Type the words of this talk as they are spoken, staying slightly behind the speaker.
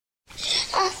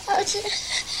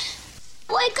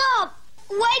Wake up!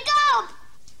 Wake up!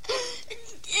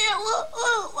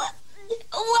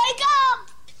 Wake up!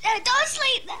 Don't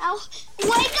sleep now.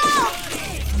 Wake up!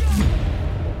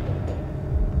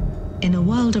 In a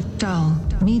world of dull,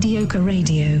 mediocre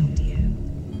radio,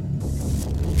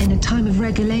 in a time of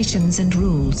regulations and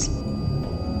rules,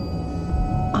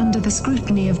 under the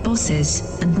scrutiny of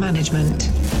bosses and management,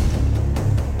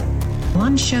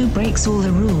 one show breaks all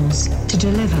the rules to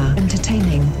deliver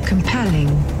entertaining, compelling,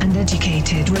 and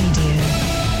educated radio,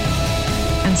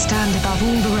 and stand above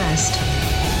all the rest.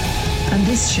 And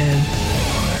this show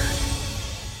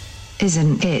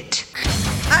isn't it.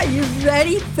 Are you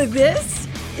ready for this?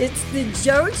 It's the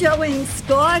JoJo and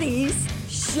Scotty's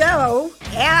show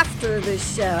after the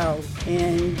show.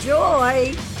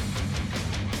 Enjoy.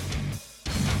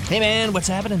 Hey man, what's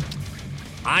happening?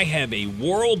 I have a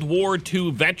World War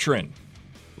II veteran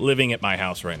living at my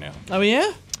house right now. Oh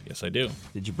yeah? Yes, I do.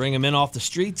 Did you bring him in off the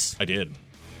streets? I did.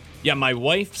 Yeah, my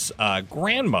wife's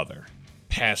grandmother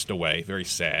passed away, very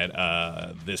sad,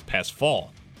 this past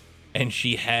fall. And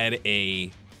she had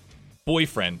a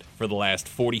boyfriend for the last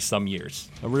 40-some years.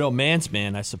 A real man's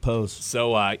man, I suppose.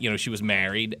 So, she was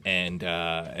married and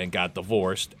got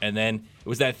divorced. And then it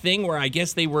was that thing where I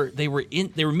guess they were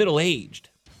middle-aged.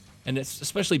 And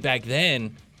especially back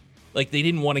then, like, they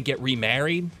didn't want to get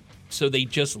remarried, so they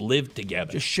just lived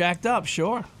together. Just shacked up,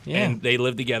 sure. Yeah. And they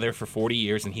lived together for 40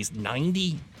 years, and he's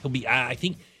 90. He'll be, I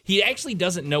think, he actually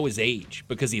doesn't know his age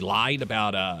because he lied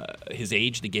about his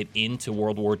age to get into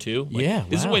World War II. Like, yeah,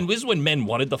 This is when men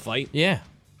wanted to fight. Yeah.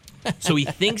 So he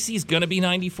thinks he's going to be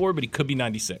 94, but he could be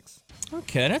 96.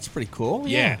 Okay, that's pretty cool.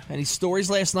 Yeah. Any stories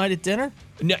last night at dinner?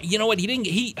 No, you know what? He didn't.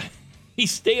 He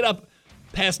stayed up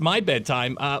past my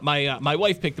bedtime. My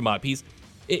wife picked him up.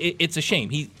 It's a shame.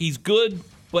 He's good,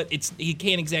 but he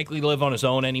can't exactly live on his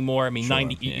own anymore. I mean, Sure.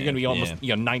 90. You're going to be almost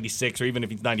 96, or even if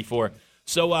he's 94.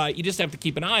 So you just have to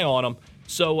keep an eye on him.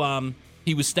 So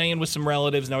he was staying with some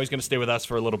relatives. Now he's going to stay with us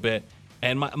for a little bit.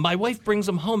 And my wife brings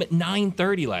him home at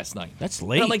 9:30 last night. That's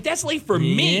late. And I'm like, that's late for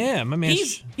me. Yeah, my man.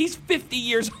 He's 50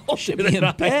 years old. Should be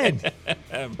in bed.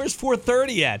 Where's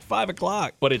 4:30 at? 5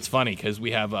 o'clock. But it's funny because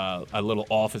we have a little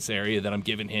office area that I'm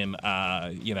giving him,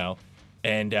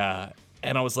 and I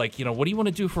was like, what do you want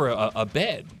to do for a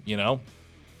bed,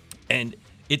 And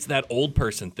it's that old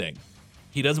person thing.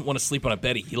 He doesn't want to sleep on a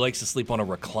bed. He likes to sleep on a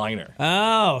recliner.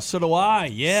 Oh, so do I.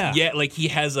 Yeah. Yeah, like he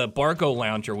has a Barco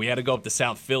lounger. We had to go up to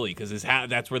South Philly because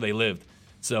that's where they lived.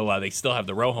 So they still have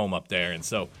the row home up there. And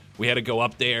so we had to go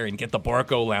up there and get the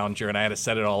Barco lounger, and I had to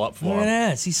set it all up for him.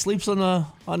 Yes, he sleeps on the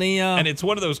And it's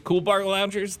one of those cool Barco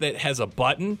loungers that has a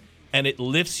button, and it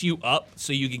lifts you up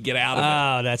so you can get out of it.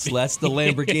 Oh, that's the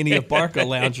Lamborghini of Barco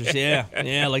loungers.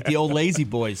 Yeah, like the old lazy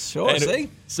boys. Sure, see?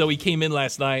 So he came in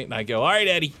last night, and I go, all right,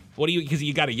 Eddie, what do you, because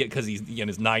you got to get, because he's in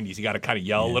his 90s, you got to kind of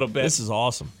yell a little bit. This is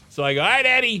awesome. So I go, all right,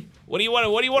 Eddie, what do you want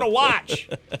to watch?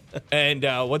 And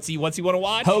what's he want to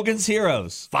watch? Hogan's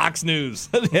Heroes. Fox News.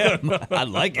 Yeah, I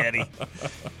like Eddie.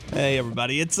 Hey,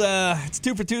 everybody. It's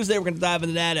 2 for Tuesday. We're going to dive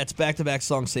into that. That's back-to-back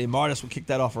songs, same artist. We'll kick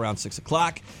that off around 6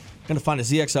 o'clock. Going to find a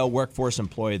ZXL Workforce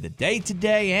Employee of the Day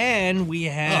today, and we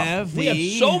have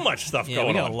so much stuff going on.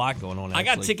 We got a lot going on, I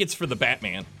got tickets for the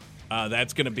Batman.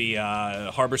 That's going to be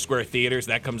Harbor Square Theaters.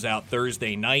 That comes out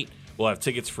Thursday night. We'll have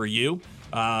tickets for you.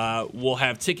 We'll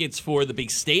have tickets for the big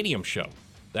stadium show.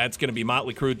 That's going to be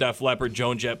Motley Crue, Def Leppard,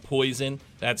 Joan Jett, Poison.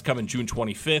 That's coming June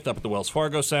 25th up at the Wells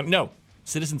Fargo Center. No,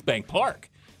 Citizens Bank Park.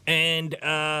 And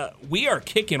we are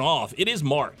kicking off. It is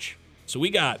March. So we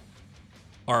got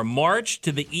our March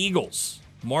to the Eagles,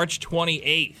 March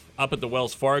 28th, up at the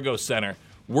Wells Fargo Center.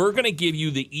 We're going to give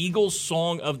you the Eagles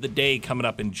song of the day coming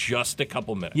up in just a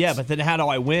couple minutes. Yeah, but then how do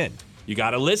I win? You got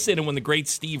to listen, and when the great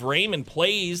Steve Raymond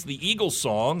plays the Eagles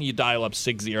song, you dial up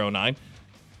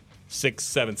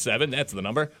 609-677, that's the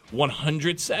number,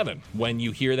 107, when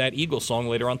you hear that Eagles song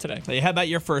later on today. Hey, how about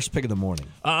your first pick of the morning?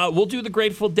 We'll do the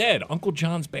Grateful Dead, Uncle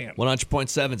John's Band. 100.7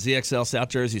 ZXL South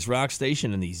Jersey's Rock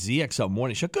Station and the ZXL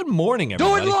Morning Show. Good morning,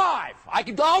 everybody. Do it live!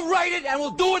 I'll write it and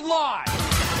we'll do it live!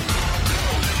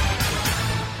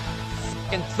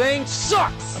 Fucking thing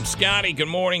sucks! I'm Scotty. Good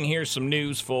morning. Here's some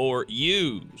news for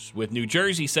yous. With New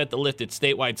Jersey set to lift its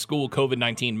statewide school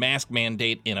COVID-19 mask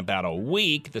mandate in about a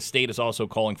week, the state is also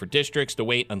calling for districts to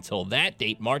wait until that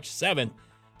date, March 7th,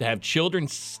 to have children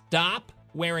stop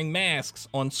wearing masks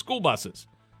on school buses.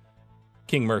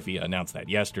 King Murphy announced that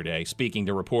yesterday, speaking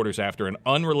to reporters after an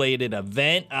unrelated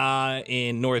event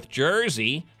in North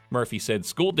Jersey. Murphy said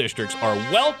school districts are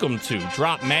welcome to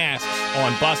drop masks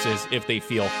on buses if they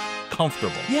feel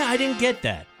comfortable. Yeah, I didn't get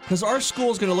that. Because our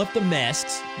school's going to lift the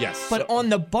masks. Yes. But on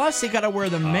the bus, they got to wear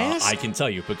the mask? I can tell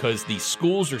you, because the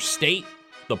schools are state,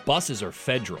 the buses are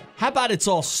federal. How about it's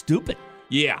all stupid?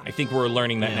 Yeah, I think we're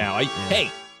learning that now.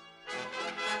 Hey,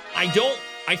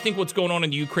 I think what's going on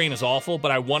in Ukraine is awful,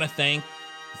 but I want to thank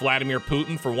Vladimir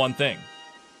Putin for one thing.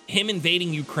 Him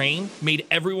invading Ukraine made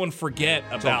everyone forget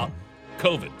about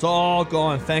COVID. It's all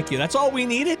gone. Thank you. That's all we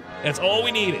needed? That's all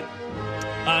we needed.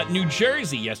 New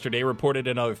Jersey yesterday reported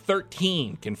another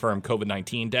 13 confirmed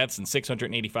COVID-19 deaths and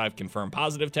 685 confirmed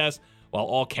positive tests, while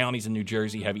all counties in New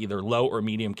Jersey have either low or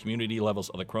medium community levels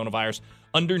of the coronavirus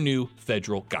under new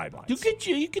federal guidelines.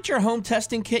 You get your home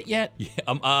testing kit yet?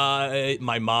 Yeah,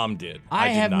 my mom did. I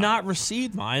did have not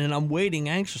received mine, and I'm waiting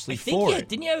anxiously for it.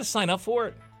 Didn't you have to sign up for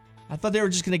it? I thought they were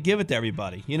just going to give it to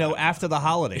everybody, after the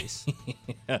holidays.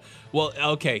 Well,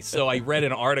 okay, so I read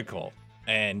an article,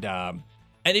 and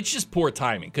it's just poor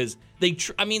timing because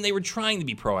they were trying to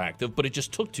be proactive, but it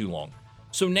just took too long.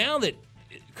 So now that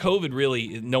COVID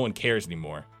really, no one cares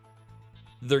anymore,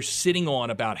 they're sitting on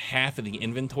about half of the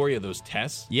inventory of those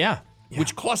tests. Yeah.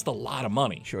 Which cost a lot of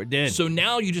money. Sure did. So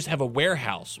now you just have a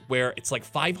warehouse where it's like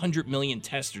 500 million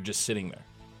tests are just sitting there.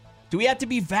 Do we have to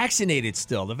be vaccinated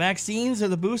still? The vaccines or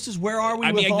the boosters? Where are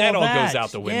we with all that that? all goes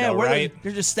out the window, right?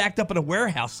 They're just stacked up in a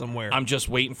warehouse somewhere. I'm just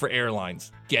waiting for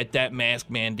airlines. Get that mask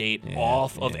mandate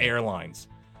off of airlines.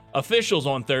 Officials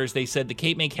on Thursday said the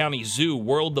Cape May County Zoo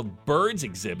World of Birds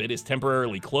exhibit is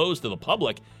temporarily closed to the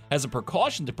public as a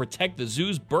precaution to protect the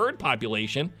zoo's bird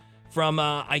population from,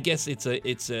 I guess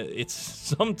it's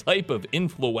some type of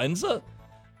influenza.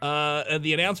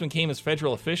 The announcement came as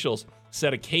federal officials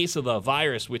said a case of the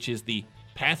virus, which is the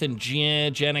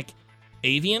pathogenic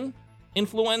avian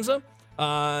influenza,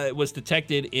 was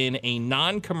detected in a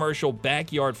non-commercial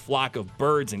backyard flock of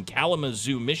birds in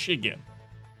Kalamazoo, Michigan.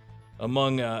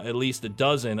 Among at least a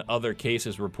dozen other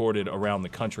cases reported around the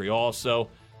country also.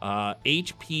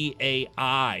 HPAI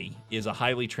is a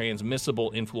highly transmissible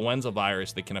influenza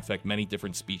virus that can affect many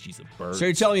different species of birds. So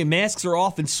you're telling me masks are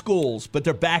off in schools, but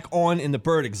they're back on in the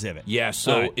bird exhibit? Yeah,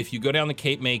 so if you go down to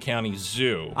Cape May County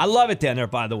Zoo... I love it down there,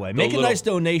 by the way. Make a nice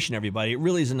donation, everybody. It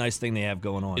really is a nice thing they have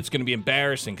going on. It's going to be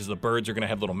embarrassing because the birds are going to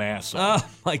have little masks on.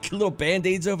 Like little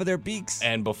Band-Aids over their beaks?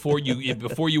 And before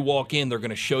you walk in, they're going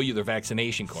to show you their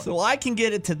vaccination card. So I can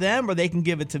get it to them or they can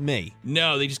give it to me?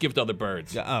 No, they just give it to other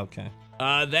birds. Okay.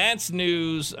 That's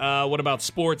news. What about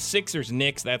sports? Sixers,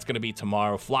 Knicks, that's going to be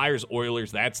tomorrow. Flyers,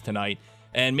 Oilers, that's tonight.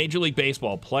 And Major League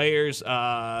Baseball players,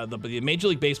 the Major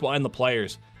League Baseball and the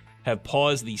players have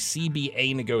paused the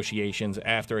CBA negotiations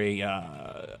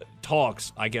after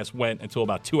talks, I guess, went until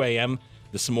about 2 a.m.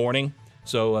 this morning.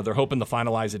 So they're hoping to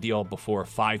finalize a deal before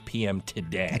 5 p.m.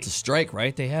 today. That's a strike,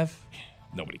 right, they have?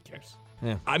 Nobody cares.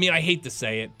 Yeah. I mean, I hate to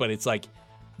say it, but it's like,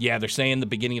 yeah, they're saying the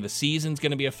beginning of the season's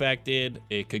going to be affected.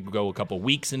 It could go a couple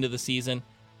weeks into the season.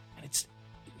 And it's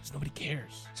nobody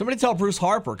cares. Somebody tell Bruce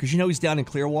Harper, because he's down in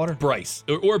Clearwater. Bryce.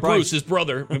 Or Bruce, his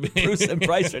brother. Bruce and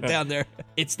Bryce are down there.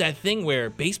 It's that thing where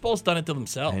baseball's done it to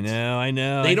themselves. I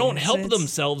know. They don't help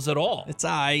themselves at all. It's all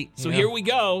right. So here we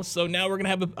go. So now we're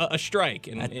going to have a strike.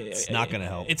 And it's not going to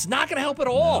help. It's not going to help at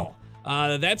all.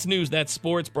 No. That's news. That's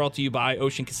sports brought to you by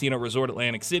Ocean Casino Resort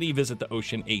Atlantic City. Visit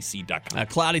theoceanac.com.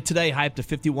 Cloudy today, high up to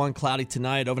 51. Cloudy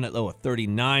tonight, overnight low at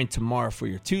 39. Tomorrow for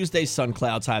your Tuesday, sun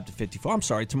clouds high up to 54. I'm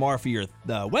sorry, tomorrow for your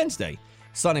Wednesday,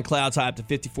 sun and clouds high up to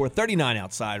 54. 39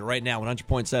 outside right now,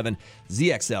 100.7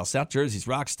 ZXL, South Jersey's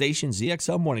Rock Station,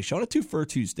 ZXL Morning Show on a 2 for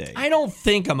Tuesday. I don't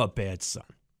think I'm a bad son.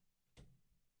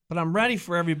 But I'm ready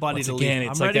for everybody to leave.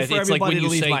 I'm ready for everybody to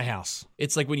leave my house.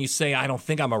 It's like when you say, I don't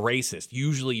think I'm a racist.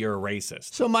 Usually you're a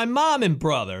racist. So my mom and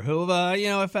brother, who,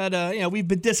 have had, we've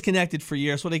been disconnected for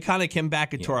years, so they kind of came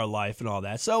back into our life and all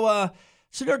that. So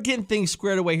they're getting things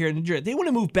squared away here in New Jersey. They want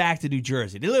to move back to New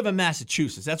Jersey. They live in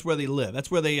Massachusetts. That's where they live. That's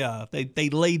where they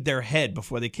laid their head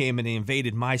before they came and they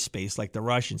invaded my space like the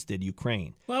Russians did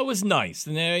Ukraine. Well, it was nice.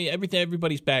 And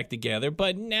everybody's back together.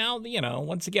 But now,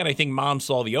 once again, I think Mom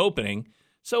saw the opening.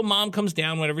 So Mom comes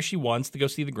down whenever she wants to go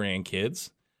see the grandkids.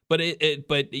 But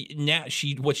now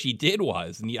what she did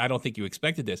was, and I don't think you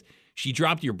expected this, she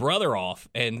dropped your brother off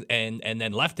and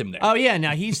then left him there. Oh yeah,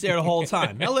 now he's there the whole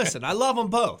time. Now listen, I love them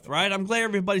both, right? I'm glad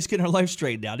everybody's getting their life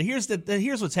straightened out. Here's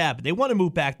what's happened. They want to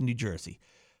move back to New Jersey.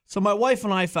 So my wife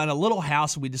and I found a little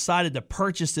house, and we decided to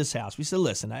purchase this house. We said,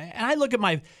 listen, I look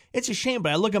at it's a shame,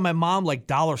 but I look at my mom like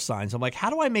dollar signs. I'm like, how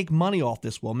do I make money off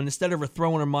this woman instead of her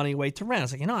throwing her money away to rent? I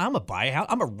was like, I'm going to buy a house.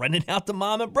 I'm going to rent it out to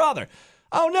mom and brother.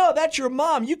 Oh, no, that's your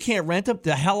mom. You can't rent it.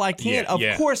 The hell I can't.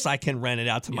 Yeah. Of course I can rent it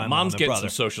out to my mom Mom's and getting brother.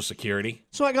 some Social Security.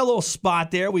 So I got a little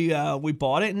spot there. We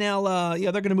bought it. And now,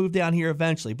 they're going to move down here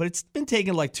eventually. But it's been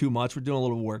taking like 2 months. We're doing a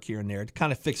little work here and there to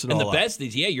kind of fix it all And up. the best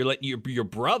is, you're letting your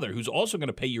brother, who's also going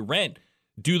to pay you rent,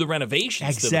 do the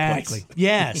renovations Exactly. to the place.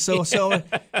 Yeah.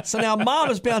 So now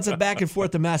Mom is bouncing back and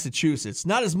forth to Massachusetts.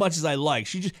 Not as much as I like.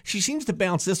 She seems to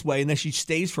bounce this way, and then she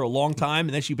stays for a long time,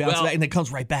 and then she bounces back, and then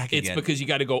comes right back It's again. because you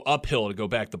got to go uphill to go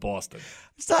back to Boston.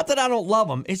 It's not that I don't love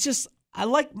them. It's just I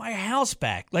like my house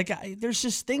back. Like there's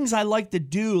just things I like to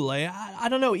do. Like I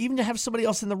don't know. Even to have somebody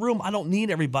else in the room, I don't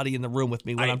need everybody in the room with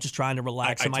me when I'm just trying to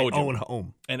relax in my own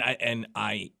home. And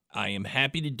I am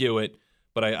happy to do it.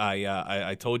 But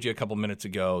I told you a couple minutes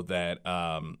ago that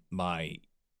my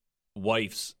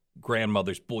wife's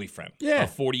grandmother's boyfriend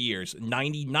of 40 years,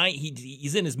 99,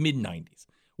 he's in his mid-90s,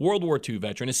 World War II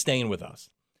veteran, is staying with us.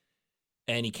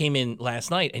 And he came in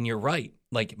last night, and you're right.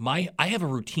 Like I have a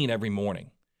routine every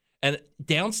morning. And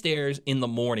downstairs in the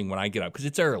morning when I get up, because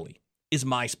it's early, is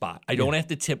my spot. I don't have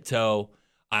to tiptoe.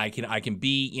 I can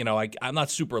be, I'm not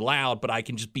super loud, but I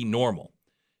can just be normal.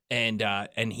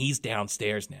 And he's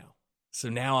downstairs now. So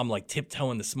now I'm like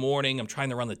tiptoeing this morning. I'm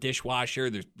trying to run the dishwasher.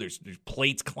 There's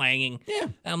plates clanging. Yeah.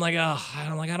 And I'm like, I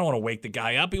don't want to wake the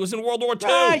guy up. He was in World War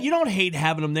II. You don't hate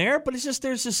having him there, but it's just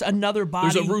there's just another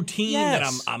body. There's a routine that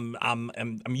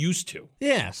I'm used to.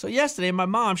 Yeah. So yesterday, my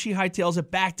mom, she hightails it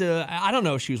back to. I don't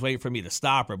know if she was waiting for me to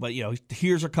stop her, but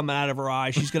tears are coming out of her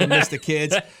eyes. She's gonna miss the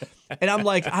kids. And I'm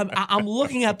like, I'm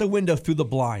looking out the window through the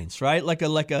blinds, right? Like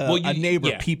a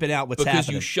neighbor peeping out what's happening.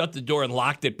 Because you shut the door and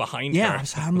locked it behind her. Yeah,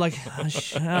 so I'm like,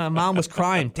 Mom was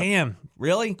crying. Damn,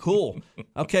 really? Cool.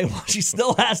 Okay, well, she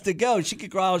still has to go. She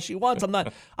could cry all she wants.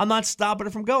 I'm not stopping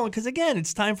her from going because again,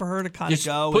 it's time for her to kind of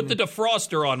go. Put the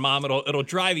defroster on, Mom. It'll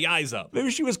dry the eyes up.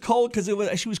 Maybe she was cold because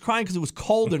she was crying because it was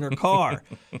cold in her car.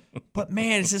 But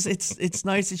man, it's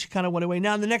nice that she kind of went away.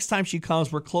 Now the next time she comes,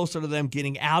 we're closer to them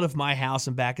getting out of my house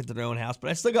and back into their own house. But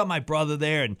I still got my brother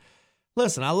there, and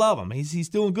listen, I love him. He's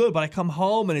doing good. But I come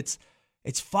home and it's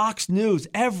Fox News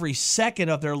every second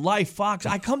of their life. Fox.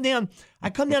 I come down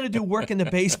to do work in the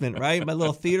basement, right? My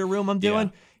little theater room I'm doing.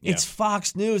 Yeah. It's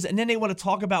Fox News, and then they want to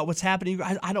talk about what's happening.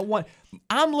 I don't want.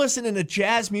 I'm listening to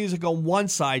jazz music on one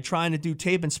side, trying to do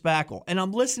Tape and Spackle, and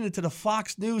I'm listening to the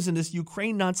Fox News and this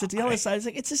Ukraine nonsense. The other side, it's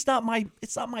like it's just not my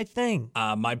thing.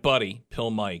 My buddy Pill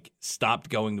Mike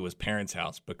stopped going to his parents'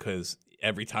 house because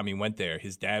every time he went there,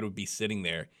 his dad would be sitting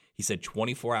there. He said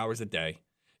 24 hours a day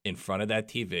in front of that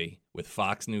TV with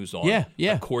Fox News on, a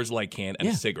Coors Light can, and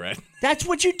a cigarette. That's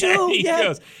what you do. He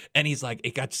goes, and he's like,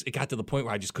 it got to the point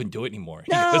where I just couldn't do it anymore.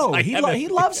 No, he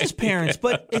loves his parents,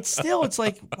 but it's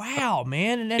like, wow,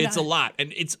 man. And then it's a lot,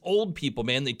 and it's old people,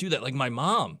 man. They do that. Like my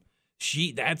mom,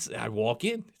 I walk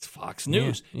in, it's Fox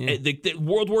News, the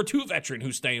World War II veteran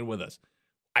who's staying with us.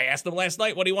 I asked him last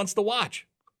night what he wants to watch.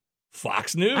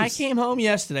 Fox News. I came home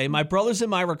yesterday. My brother's in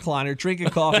my recliner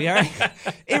drinking coffee. All right?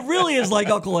 It really is like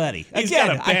Uncle Eddie. He's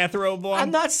got a bathrobe on. I'm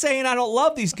not saying I don't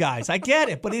love these guys. I get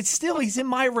it. But it's still, he's in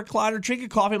my recliner drinking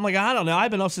coffee. I'm like, I don't know.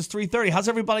 I've been up since 3:30. How's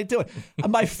everybody doing?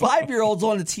 My 5-year-old's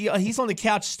on the TV. He's on the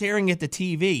couch staring at the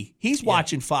TV. He's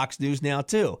watching Fox News now,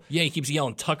 too. Yeah, he keeps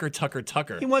yelling, Tucker, Tucker,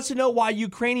 Tucker. He wants to know why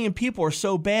Ukrainian people are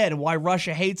so bad and why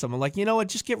Russia hates them. I'm like, you know what?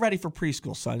 Just get ready for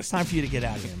preschool, son. It's time for you to get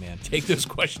out of here, man. Take those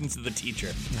questions to the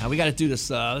teacher. Now, we got to do this.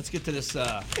 Let's get to this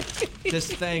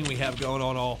this thing we have going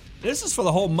on. This is for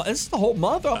the whole. This is the whole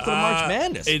month up to March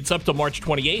Madness. It's up to March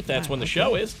 28th. That's when the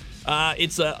show is.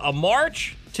 It's a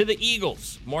march to the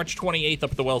Eagles. March 28th up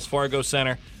at the Wells Fargo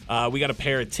Center. We got a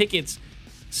pair of tickets.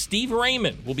 Steve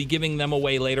Raymond will be giving them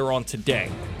away later on today.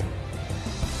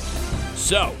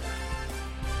 So,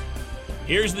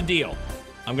 here's the deal.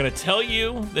 I'm going to tell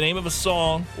you the name of a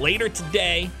song later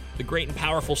today. The great and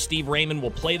powerful Steve Raymond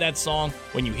will play that song.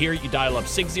 When you hear it, you dial up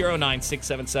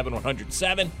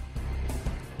 609-677-107.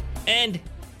 And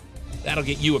that'll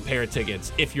get you a pair of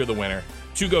tickets, if you're the winner,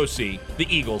 to go see the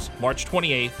Eagles March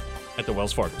 28th at the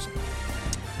Wells Fargo Center.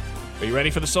 Are you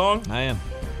ready for the song? I am.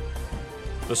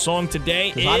 The song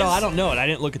today is... I don't know it. I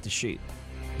didn't look at the sheet.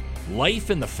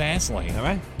 Life in the Fast Lane. All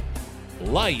right.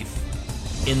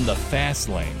 Life in the Fast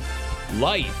Lane.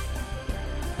 Life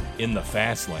in the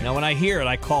Fast Lane. Now, when I hear it,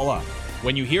 I call up.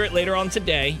 When you hear it later on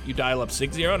today, you dial up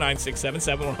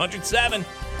 609-677-107,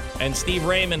 and Steve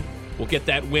Raymond will get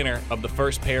that winner of the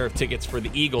first pair of tickets for the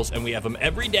Eagles, and we have them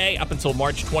every day up until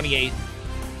March 28th,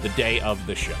 the day of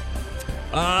the show.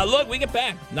 Look, we get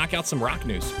back. Knock out some rock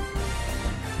news.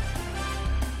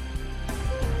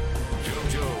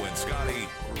 JoJo and Scotty,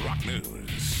 rock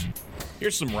news.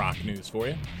 Here's some rock news for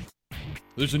you.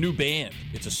 There's a new band.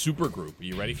 It's a super group. Are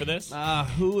you ready for this?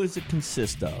 Who does it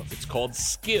consist of? It's called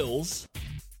Skills,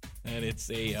 and it's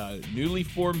a newly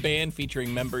formed band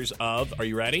featuring members of, are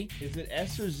you ready? Is it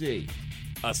S or Z?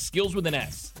 Skills with an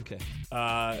S. Okay.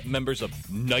 Members of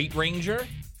Night Ranger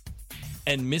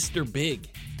and Mr. Big.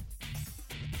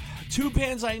 Two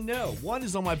bands I know. One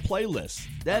is on my playlist.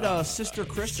 That Sister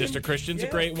Christian. Sister Christian's a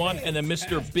great one. And then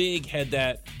Mr. Big had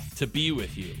that To Be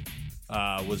With You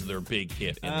was their big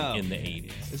hit in the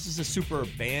 80s. This is a super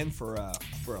band for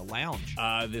a lounge.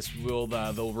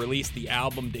 They'll release the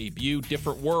album debut,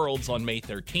 Different Worlds, on May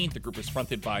 13th. The group is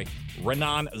fronted by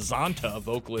Renan Zonta,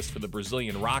 vocalist for the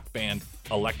Brazilian rock band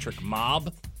Electric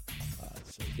Mob.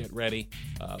 So get ready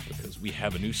because we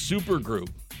have a new super group.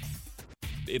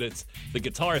 It's the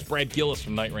guitarist Brad Gillis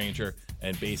from Night Ranger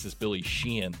and bassist Billy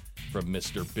Sheehan from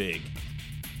Mr. Big.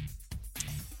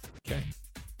 Okay.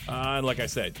 And like I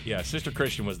said, yeah, Sister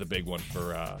Christian was the big one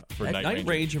for Night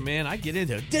Ranger. Man, I get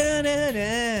into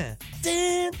it.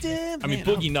 I mean,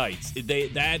 Boogie Nights.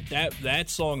 That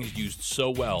song is used so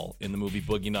well in the movie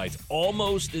Boogie Nights,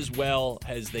 almost as well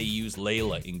as they use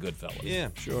Layla in Goodfellas. Yeah,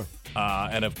 sure.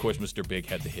 And of course, Mr. Big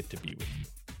had the hit To Be With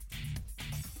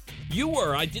You.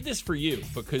 I did this for you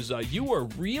because you were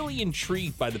really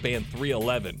intrigued by the band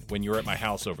 311 when you were at my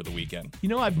house over the weekend. You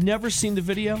know, I've never seen the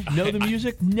video. Know the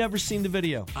music, never seen the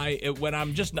video. When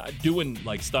I'm just not doing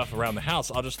like stuff around the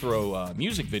house, I'll just throw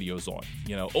music videos on,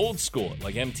 old school,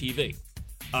 like MTV.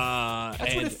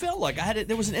 That's what it felt like.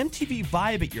 There was an MTV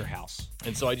vibe at your house.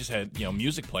 And so I just had,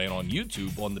 music playing on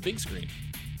YouTube on the big screen.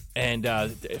 And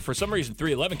for some reason,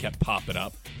 311 kept popping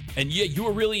up. And yeah, you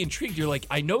were really intrigued. You're like,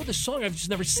 I know the song. I've just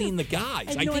never seen the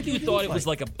guys. I think you thought it was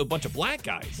like a bunch of black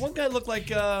guys. One guy looked like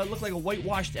a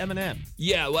whitewashed Eminem.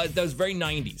 Yeah, well, that was very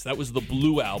 90s. That was the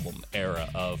Blue Album era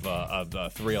of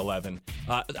 311.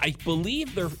 I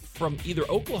believe they're from either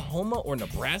Oklahoma or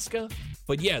Nebraska.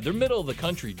 But yeah, they're middle of the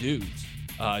country dudes.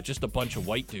 Just a bunch of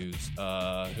white dudes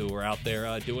who were out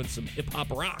there doing some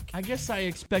hip-hop rock. I guess I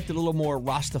expected a little more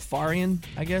Rastafarian,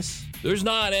 I guess. There's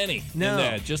not any in No.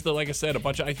 that. Just, like I said, a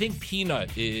bunch of... I think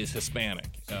Peanut is Hispanic.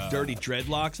 Dirty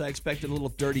dreadlocks? I expected a little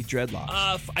dirty dreadlocks.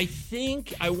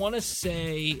 I want to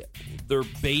say their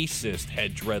bassist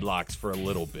had dreadlocks for a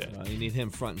little bit. You need him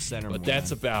front and center. But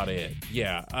that's about it.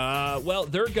 Yeah. Well,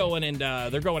 they're going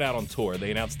out on tour.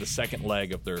 They announced the second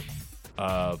leg of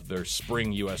their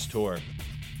spring U.S. tour.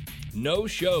 No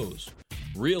shows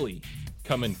really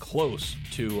coming close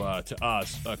to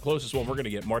us. Closest one we're going to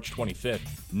get March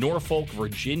 25th, Norfolk,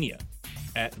 Virginia,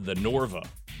 at the Norva.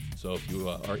 So if you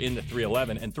are in the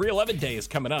 311, and 311 Day is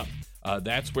coming up.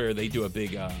 That's where they do a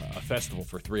big a festival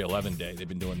for 311 Day. They've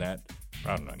been doing that,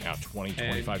 I don't know, now 20,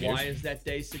 25 years. Why is that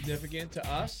day significant to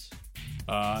us?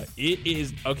 It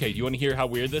is, okay, do you want to hear how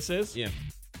weird this is? Yeah.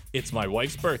 It's my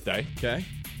wife's birthday. Okay.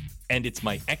 And it's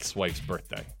my ex-wife's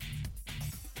birthday.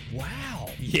 Wow.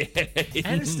 Yeah.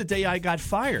 And it's the day I got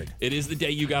fired. It is the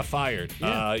day you got fired.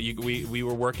 Yeah. We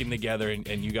were working together,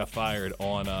 and you got fired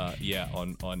on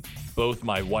both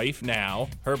my wife now,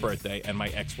 her birthday, and my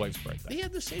ex-wife's birthday. They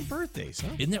had the same birthdays, huh?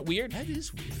 Isn't that weird? That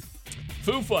is weird.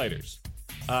 Foo Fighters.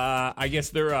 I guess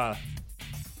they're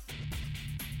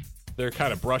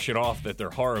kind of brushing off that their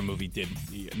horror movie did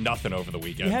nothing over the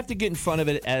weekend. You have to get in front of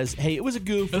it as, hey, it was a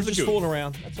goof. We're just fooling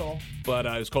around. That's all. But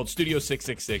it was called Studio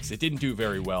 666. It didn't do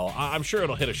very well. I'm sure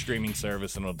it'll hit a streaming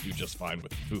service and it'll do just fine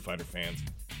with Foo Fighter fans.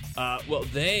 At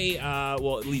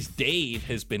least Dave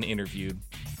has been interviewed.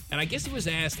 And I guess he was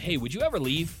asked, hey, would you ever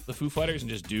leave the Foo Fighters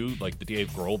and just do like the Dave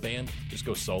Grohl band? Just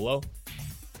go solo?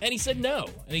 And he said no.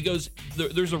 And he goes,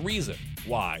 there's a reason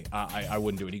why I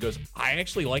wouldn't do it. He goes, I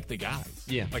actually like the guys.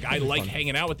 Yeah. Like, I like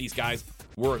hanging out with these guys.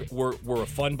 We're a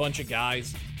fun bunch of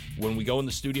guys. When we go in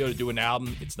the studio to do an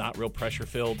album, it's not real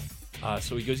pressure-filled.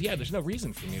 So he goes, yeah, there's no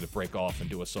reason for me to break off and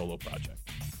do a solo project.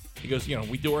 He goes,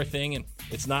 we do our thing, and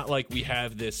it's not like we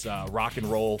have this rock and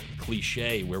roll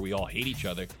cliche where we all hate each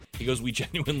other. He goes, we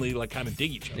genuinely, kind of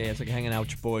dig each other. Yeah, it's like hanging out with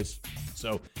your boys.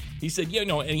 So he said,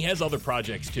 and he has other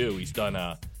projects, too. He's done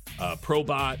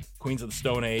Probot, Queens of the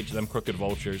Stone Age, Them Crooked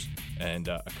Vultures, and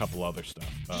a couple other stuff.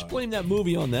 Just blame that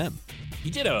movie on them.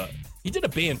 He did a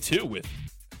band, too, with...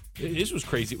 This was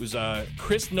crazy. It was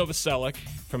Chris Novoselic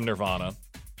from Nirvana,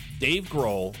 Dave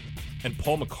Grohl, and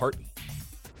Paul McCartney.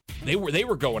 They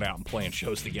were going out and playing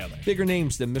shows together. Bigger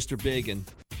names than Mr. Big and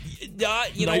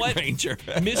Night Ranger.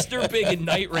 Mr. Big and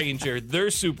Night Ranger,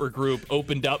 their super group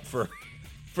opened up for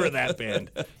that band.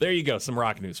 There you go, some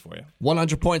rock news for you.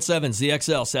 100.7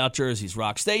 ZXL, South Jersey's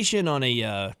Rock Station on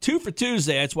a 2 for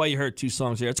Tuesday. That's why you heard two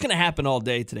songs here. It's going to happen all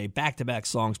day today, back-to-back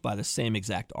songs by the same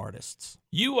exact artists.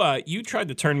 You tried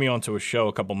to turn me onto a show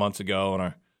a couple months ago on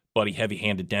our buddy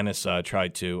Heavy-Handed Dennis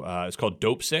tried to. It's called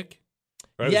Dope Sick.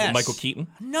 Right? Yes. With Michael Keaton.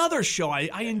 Another show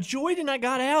I enjoyed and I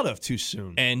got out of too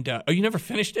soon. And you never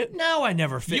finished it? No, I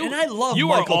never finished. And I love you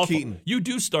Michael are awful. Keaton. You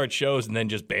do start shows and then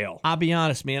just bail. I'll be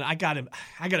honest, man. I got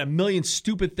a million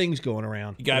stupid things going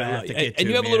around. You got and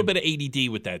you have a little bit of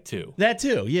ADD with that too. That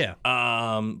too, yeah.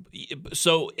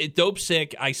 So Dope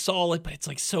Sick, I saw it, but it's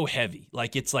like so heavy.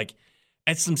 Like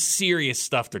it's some serious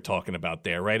stuff they're talking about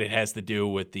there, right? It has to do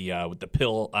with the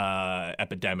pill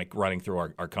epidemic running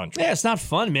through our country. Yeah, it's not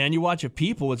fun, man. You watch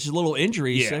people with just little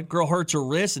injuries. Yeah. That girl hurts her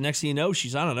wrist, and next thing you know,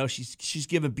 she's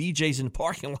giving BJ's in the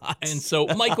parking lots. And so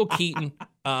Michael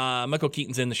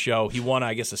Keaton's in the show. He won,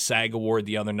 I guess, a SAG award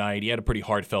the other night. He had a pretty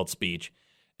heartfelt speech.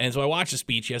 And so I watched the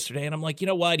speech yesterday, and I'm like, you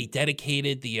know what? He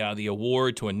dedicated the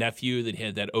award to a nephew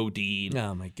that OD'd.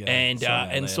 Oh my god!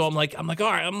 And so I'm like, all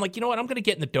right. I'm like, you know what? I'm going to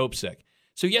get in the Dope Sick.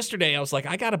 So yesterday I was like,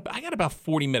 I got about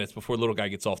 40 minutes before little guy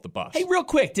gets off the bus. Hey, real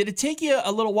quick, did it take you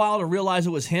a little while to realize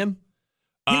it was him?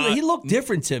 He looked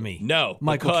different to me. No,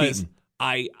 Michael Keaton.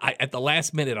 I at the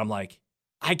last minute I'm like,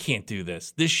 I can't do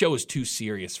this. This show is too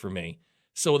serious for me.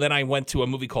 So then I went to a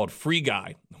movie called Free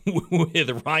Guy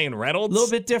with Ryan Reynolds. A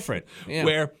little bit different, yeah.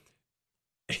 Where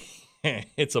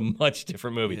it's a much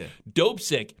different movie. Yeah. Dope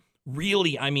Sick,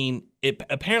 really, I mean,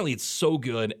 apparently it's so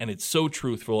good and it's so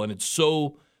truthful and it's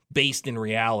so based in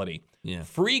reality. Yeah.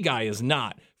 Free Guy is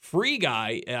not. Free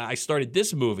Guy, I started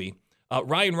this movie.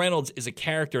 Ryan Reynolds is a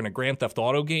character in a Grand Theft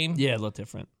Auto game. Yeah, a little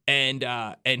different. And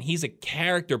he's a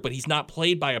character, but he's not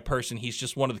played by a person. He's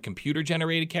just one of the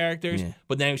computer-generated characters. Yeah.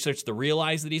 But then he starts to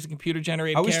realize that he's a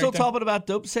computer-generated character. Are we still talking about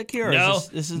Dope Sick here? Or no.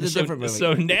 This is a different movie.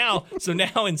 So now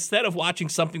instead of watching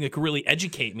something that could really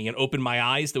educate me and open my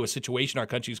eyes to a situation our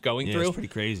country's going through, it's pretty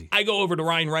crazy. I go over to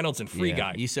Ryan Reynolds and Free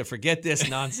Guy. You said, forget this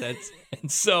nonsense. And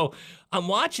so I'm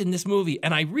watching this movie,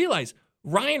 and I realize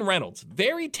Ryan Reynolds,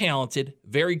 very talented,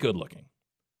 very good-looking.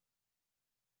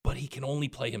 But he can only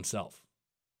play himself.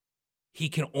 He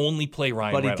can only play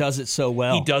Ryan Reynolds. But he does it so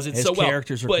well. He does it so well. His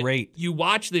characters are great. You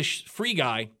watch this Free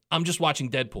Guy, I'm just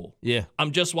watching Deadpool. Yeah.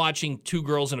 I'm just watching two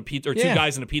guys in a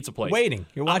pizza place. Waiting.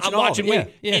 You're watching I'm all watching of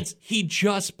it. Yeah. He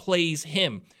just plays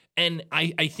him. And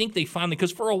I think they finally,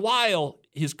 because for a while,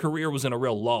 his career was in a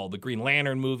real lull. The Green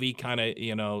Lantern movie kind of,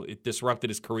 it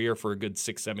disrupted his career for a good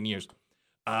 6-7 years.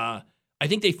 I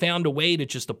think they found a way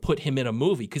to put him in a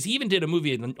movie, because he even did a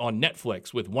movie on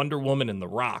Netflix with Wonder Woman and The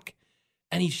Rock,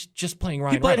 and he's just playing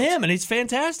Ryan Reynolds. He played him, and he's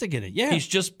fantastic in it, yeah. He's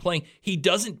just playing. He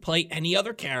doesn't play any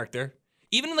other character,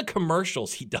 even in the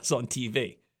commercials he does on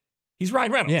TV. He's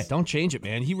Ryan Reynolds. Yeah, don't change it,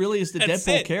 man. He really is the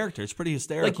Deadpool character. It's pretty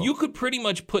hysterical. Like, you could pretty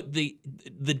much put the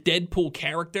Deadpool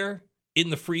character in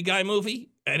the Free Guy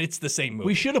movie, and it's the same movie.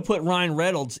 We should have put Ryan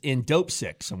Reynolds in Dope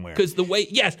Sick somewhere. Because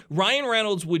Ryan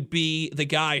Reynolds would be the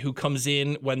guy who comes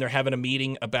in when they're having a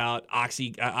meeting about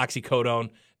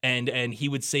oxycodone, and he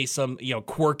would say some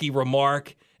quirky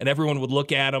remark, and everyone would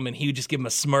look at him, and he would just give him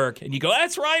a smirk, and you go,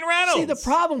 "That's Ryan Reynolds." See, the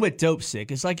problem with Dope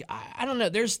Sick is, like, I don't know.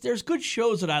 There's good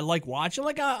shows that I like watching.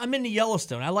 Like, I'm into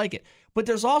Yellowstone. I like it, but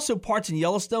there's also parts in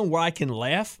Yellowstone where I can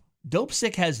laugh. Dope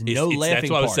Sick has no laughing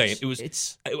That's what parts. I was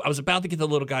saying. I was about to get the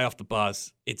little guy off the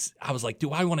bus. I was like,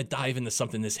 do I want to dive into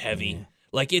something this heavy? Yeah.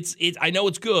 Like, I know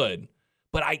it's good,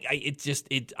 but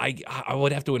I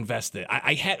would have to invest it.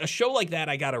 I had a show like that.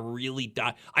 I got to really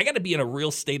die. I got to be in a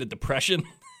real state of depression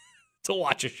to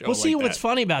watch a show like that. Well, see, what's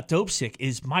funny about Dope Sick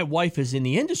is my wife is in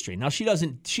the industry. Now, she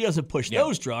doesn't push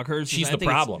those drugs. She's the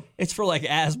problem. It's for, like,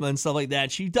 asthma and stuff like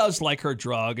that. She does like her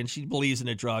drug, and she believes in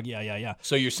a drug. Yeah.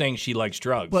 So you're saying she likes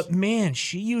drugs. But, man,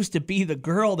 she used to be the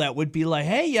girl that would be like,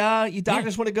 hey, you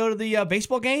doctors want to go to the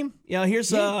baseball game?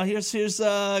 Here's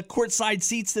courtside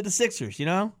seats to the Sixers,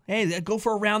 Hey, go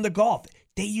for a round of golf.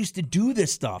 They used to do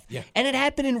this stuff. Yeah. And it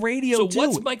happened in radio, too. So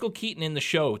what's Michael Keaton in the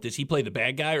show? Does he play the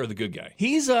bad guy or the good guy?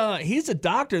 He's a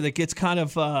doctor that gets kind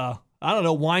of,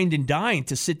 wined and dined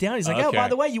to sit down. He's like, oh, by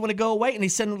the way, you want to go away? And they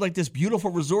send him like this beautiful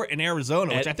resort in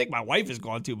Arizona, which I think my wife has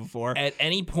gone to before. At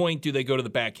any point, do they go to the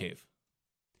Batcave?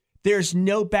 There's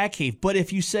no Batcave, but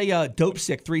if you say Dope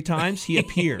Sick 3 times, he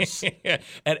appears.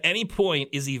 At any point,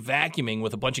 is he vacuuming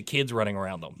with a bunch of kids running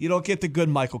around him? You don't get the good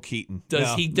Michael Keaton. He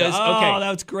okay. Oh,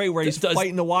 that's great, where he's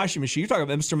fighting the washing machine. You're talking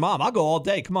about Mr. Mom. I'll go all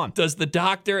day. Come on. Does the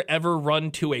doctor ever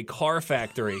run to a car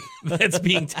factory that's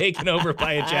being taken over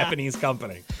by a Japanese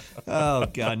company? Oh,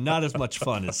 God. Not as much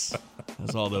fun as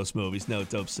all those movies. No,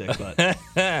 Dope Sick, but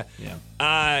yeah.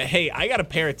 Hey, I got a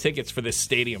pair of tickets for this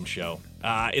stadium show.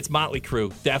 It's Motley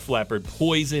Crue, Def Leppard,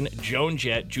 Poison, Joan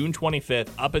Jett, June 25th,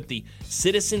 up at the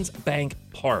Citizens Bank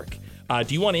Park.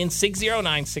 Do you want in?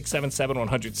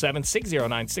 609-677-107,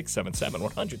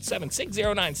 609-677-107,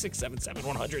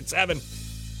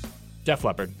 609-677-107. Def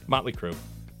Leppard, Motley Crue.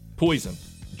 Poison,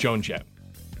 Joan Jett.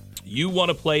 You want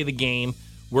to play the game.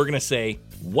 We're going to say,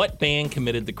 what band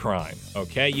committed the crime?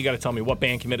 Okay, you got to tell me what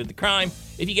band committed the crime.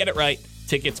 If you get it right,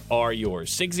 tickets are yours.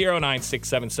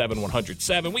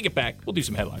 609-677-107. We get back. We'll do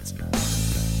some headlines.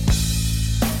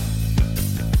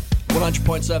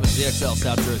 100.7 ZXL,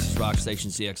 South Jersey's rock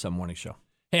station, ZXL Morning Show.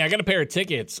 Hey, I got a pair of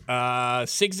tickets.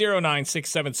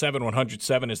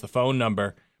 609-677-107 is the phone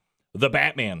number. The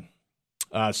Batman,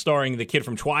 starring the kid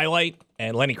from Twilight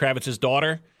and Lenny Kravitz's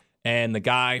daughter and the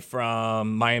guy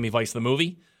from Miami Vice, the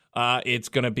movie. It's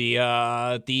going to be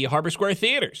the Harbor Square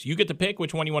Theaters. You get to pick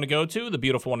which one you want to go to, the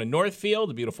beautiful one in Northfield,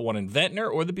 the beautiful one in Ventnor,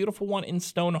 or the beautiful one in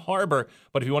Stone Harbor.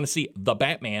 But if you want to see The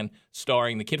Batman,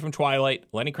 starring the kid from Twilight,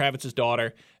 Lenny Kravitz's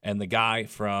daughter, and the guy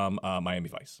from Miami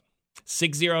Vice.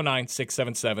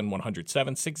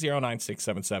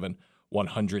 609-677-107,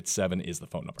 609-677-107 is the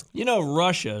phone number. You know,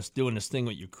 Russia is doing this thing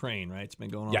with Ukraine, right? It's been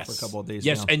going on for a couple of days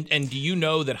now. Yes, and do you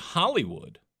know that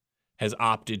Hollywood has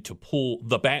opted to pull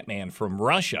the Batman from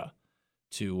Russia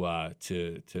to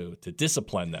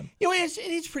discipline them? You know,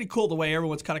 it's pretty cool the way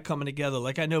everyone's kind of coming together.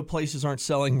 Like, I know places aren't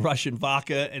selling Russian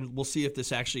vodka, and we'll see if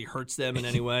this actually hurts them in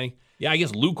any way. Yeah, I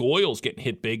guess Luke Oil's getting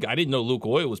hit big. I didn't know Luke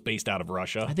Oil was based out of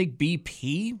Russia. I think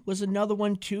BP was another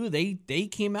one, too. They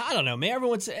came out. I don't know, man.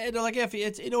 Everyone's they're like, if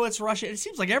it's, it's Russia. It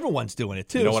seems like everyone's doing it,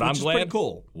 too. You know what, I'm glad? glad?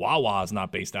 Cool. Wawa's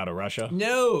not based out of Russia.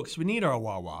 No, because we need our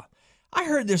Wawa. I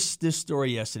heard this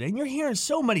story yesterday, and you're hearing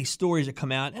so many stories that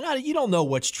come out, and you don't know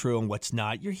what's true and what's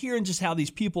not. You're hearing just how these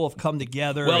people have come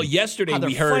together. Well, yesterday how they're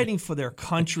we heard fighting for their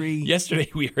country. Yesterday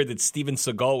we heard that Steven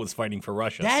Seagal was fighting for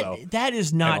Russia. That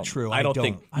is not true. I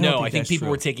think people true.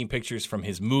 were taking pictures from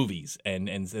his movies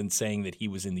and saying that he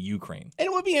was in the Ukraine. And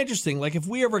it would be interesting, like if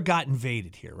we ever got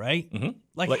invaded here, right? Mm-hmm.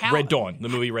 Like how, Red Dawn, the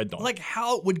movie Red Dawn. Like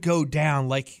how it would go down.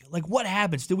 Like what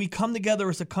happens? Do we come together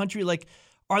as a country? Like,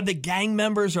 are the gang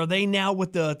members, are they now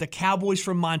with the cowboys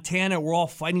from Montana? We're all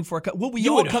fighting for a... Will we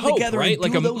all come together right?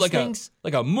 and do those things?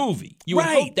 Like a movie. You would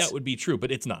hope that would be true,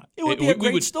 but it's not. It would be a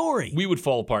great story. We would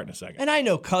fall apart in a second. And I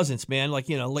know cousins, man, like,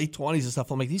 late 20s and stuff.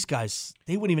 I'm like, these guys,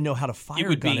 they wouldn't even know how to fire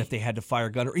a gun if they had to fire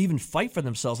a gun or even fight for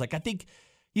themselves. Like, I think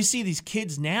you see these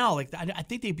kids now, like, I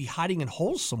think they'd be hiding in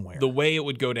holes somewhere. The way it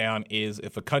would go down is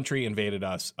if a country invaded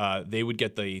us, they would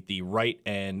get the right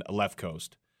and left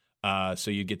coast. So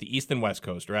you'd get the east and west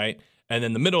coast, right? And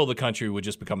then the middle of the country would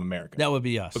just become America. That would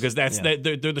be us. Because they're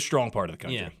the strong part of the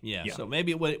country. Yeah. So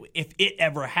maybe if it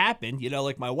ever happened,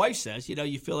 like my wife says,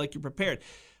 you feel like you're prepared.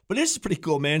 But this is pretty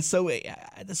cool, man. So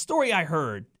the story I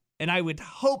heard, and I would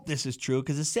hope this is true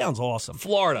because it sounds awesome.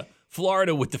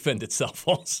 Florida would defend itself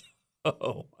also.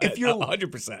 If you're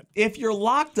 100%. If you're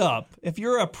locked up, if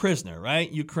you're a prisoner,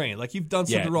 right? Ukraine, like you've done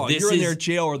something wrong. You're in their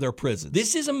jail or their prison.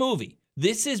 This is a movie.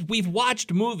 We've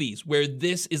watched movies where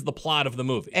this is the plot of the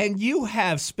movie. And you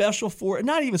have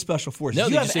not even special forces. No,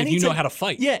 you know how to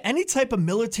fight. Yeah, any type of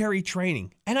military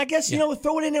training. And I guess, throw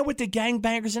it in there with the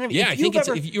gangbangers and everything.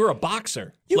 Yeah, if you're a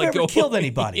boxer. You've ever killed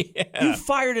anybody. Yeah. You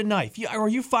fired a knife, or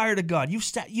you fired a gun.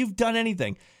 You've done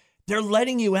anything. They're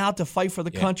letting you out to fight for the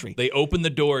country. They opened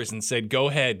the doors and said, go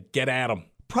ahead, get at them.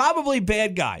 Probably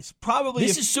bad guys.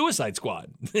 This is Suicide Squad.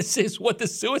 This is what the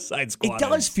Suicide Squad is. It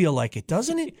does feel like it,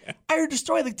 doesn't it? Yeah. I heard the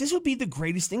story like this would be the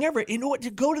greatest thing ever. You know what? To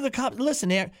go to the cops.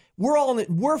 Listen,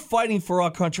 we're fighting for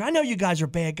our country. I know you guys are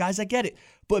bad guys. I get it.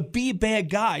 But be bad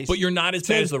guys. But you're not as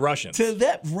bad as the Russians. To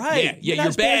that, right? Yeah,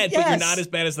 you're bad, but you're not as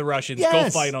bad as the Russians.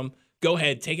 Yes. Go fight them. Go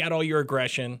ahead. Take out all your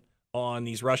aggression on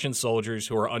these Russian soldiers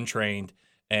who are untrained.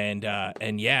 And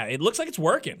it looks like it's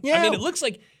working. Yeah. I mean, it looks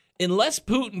like unless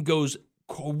Putin goes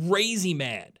crazy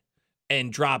mad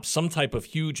and drops some type of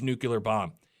huge nuclear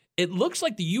bomb, it looks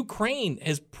like the Ukraine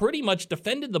has pretty much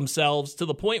defended themselves to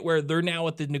the point where they're now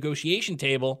at the negotiation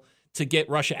table to get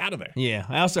Russia out of there. Yeah,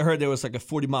 I also heard there was like a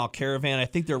 40-mile caravan. I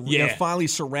think they're finally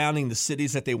surrounding the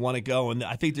cities that they want to go, and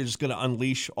I think they're just going to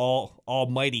unleash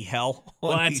almighty hell.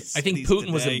 I think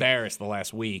Putin was embarrassed the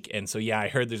last week, and so I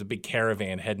heard there's a big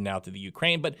caravan heading out to the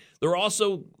Ukraine, but they're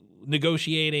also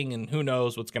negotiating, and who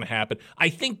knows what's going to happen. I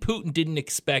think Putin didn't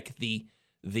expect the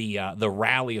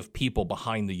rally of people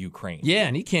behind the Ukraine. Yeah,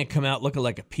 and he can't come out looking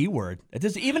like a P word.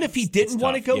 Even if he didn't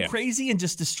want to go crazy and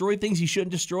just destroy things he shouldn't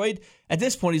destroyed, at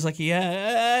this point he's like,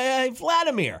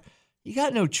 Vladimir, you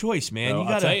got no choice, man.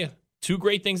 I'll tell you, two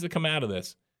great things that come out of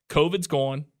this. COVID's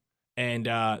gone, and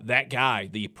that guy,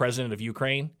 the president of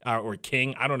Ukraine, or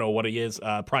king, I don't know what he is,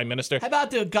 prime minister. How about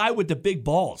the guy with the big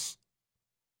balls?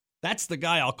 That's the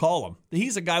guy I'll call him.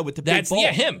 He's a guy with the big balls.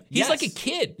 Yeah, him. He's like a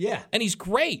kid. Yeah. And he's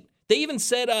great. They even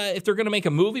said if they're going to make a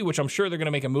movie, which I'm sure they're going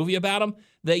to make a movie about him,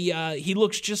 he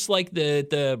looks just like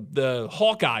the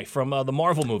Hawkeye from the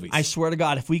Marvel movies. I swear to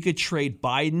God, if we could trade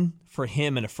Biden for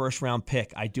him in a first-round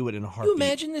pick, I'd do it in a heartbeat. Can you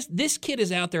imagine this? This kid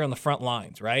is out there on the front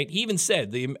lines, right? He even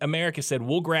said, America said,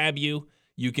 we'll grab you.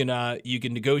 You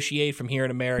can negotiate from here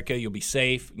in America. You'll be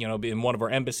safe, be in one of our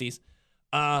embassies.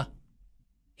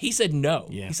 He said no.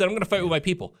 Yeah. He said, I'm going to fight with my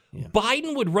people. Yeah.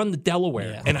 Biden would run the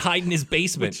Delaware and hide in his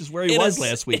basement. Which is where he was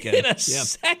last weekend. In a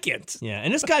second. Yeah,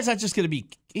 and this guy's not just going to be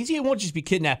 – he won't just be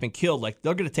kidnapped and killed. Like,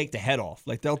 they're going to take the head off.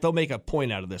 Like, they'll make a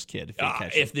point out of this kid if they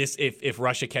catch him. If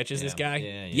Russia catches this guy?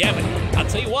 Yeah. But I'll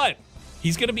tell you what.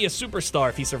 He's going to be a superstar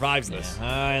if he survives this. All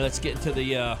right, let's get into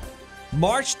the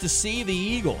march to see the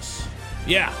Eagles.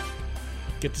 Yeah.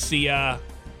 Get to see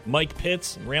Mike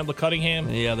Pitts and Randall Cunningham.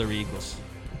 The other Eagles.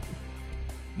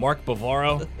 Mark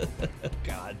Bavaro.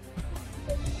 God.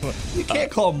 You can't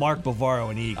call Mark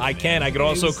Bavaro an Eagle. I can. I could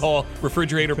also call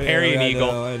Refrigerator Perry an Eagle.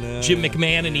 I know. Jim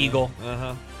McMahon an Eagle.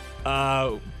 Uh-huh.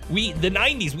 The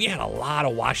 90s, we had a lot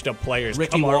of washed-up players.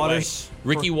 Ricky Waters.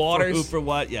 Ricky Waters. For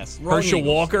what? Yes. Herschel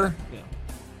Walker.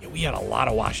 Yeah. We had a lot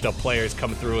of washed-up players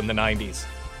coming through in the 90s.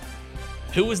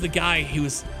 Who was the guy who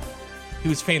was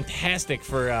fantastic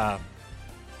for, I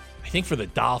think for the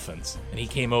Dolphins, and he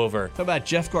came over. How about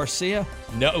Jeff Garcia?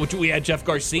 No, we had Jeff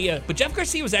Garcia, but Jeff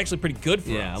Garcia was actually pretty good for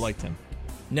us. Yeah, I liked him.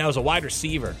 Now, as a wide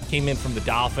receiver, came in from the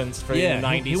Dolphins for the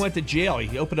 90s. He went to jail.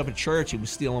 He opened up a church. He was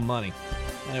stealing money.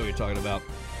 I know what you're talking about.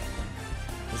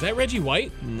 Was that Reggie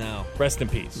White? No. Rest in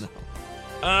peace. No.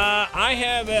 I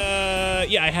have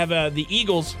the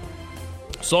Eagles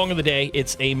song of the day.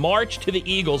 It's a march to the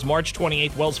Eagles, March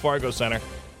 28th, Wells Fargo Center.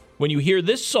 When you hear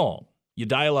this song, you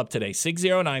dial up today,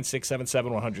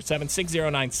 609-677-107,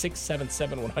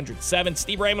 609-677-107.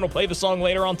 Steve Raymond will play the song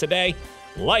later on today.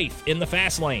 Life in the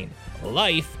Fast Lane.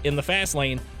 Life in the Fast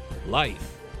Lane.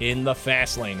 Life in the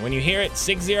Fast Lane. When you hear it,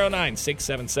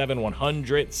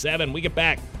 609-677-107. We get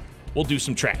back, we'll do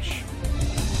some trash.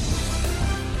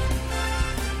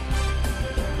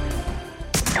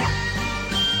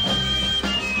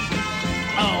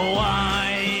 Oh,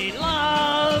 I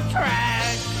love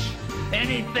trash.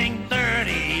 Anything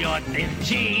dirty or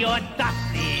dingy or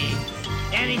dusty.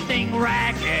 Anything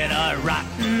ragged or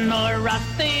rotten or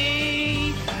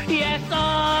rusty. Yes,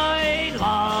 I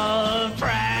love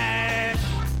trash.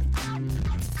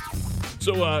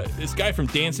 So, this guy from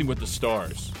Dancing with the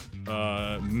Stars,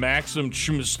 Maxim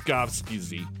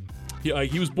Chmyskovsky,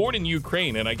 he was born in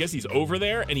Ukraine, and I guess he's over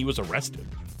there, and he was arrested.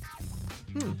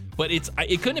 But it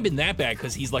couldn't have been that bad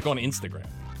because he's like on Instagram.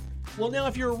 Well, now,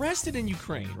 if you're arrested in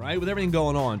Ukraine, right, with everything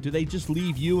going on, do they just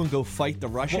leave you and go fight the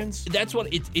Russians? Well, that's what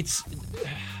it's.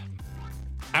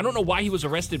 I don't know why he was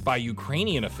arrested by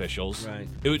Ukrainian officials. Right.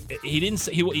 He didn't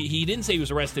say he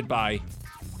was arrested by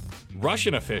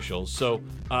Russian officials. So,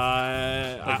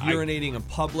 urinating in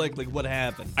public, like what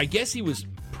happened? I guess he was.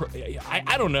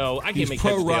 I don't know. I can't make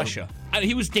pro-Russia.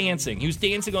 He was dancing. He was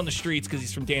dancing on the streets because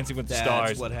he's from Dancing with the Stars.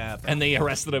 That's what happened. And they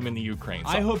arrested him in the Ukraine.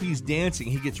 So I hope he's dancing.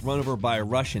 He gets run over by a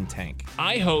Russian tank.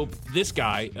 I hope this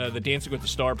guy, the Dancing with the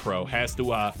Star pro, has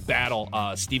to battle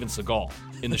Steven Seagal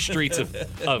in the streets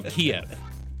of Kiev.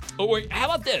 Or how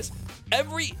about this?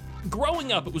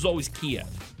 Growing up, it was always Kiev.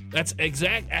 That's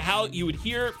exact how you would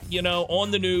hear,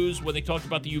 on the news when they talked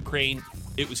about the Ukraine,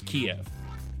 it was Kiev.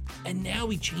 And now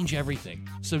we change everything.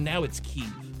 So now it's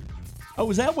Kiev.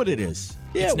 Oh, is that what it is?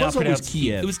 Yeah, it's it now was always pronounced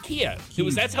Kiev. It was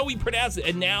Kiev. That's how we pronounce it.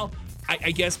 And now, I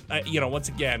guess, once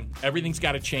again, everything's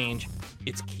got to change.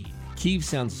 It's Kiev. Kiev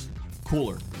sounds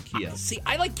cooler than Kiev. See,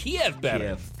 I like Kiev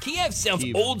better. Kiev sounds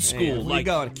old school, like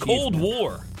Cold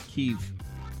War. Kiev.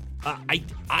 I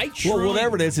truly... Well,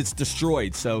 whatever it is, it's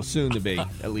destroyed, so soon to be,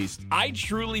 at least. I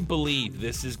truly believe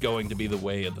this is going to be the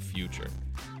way of the future.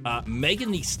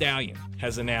 Megan Thee Stallion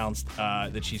has announced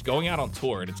that she's going out on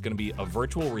tour, and it's going to be a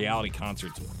virtual reality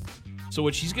concert tour. So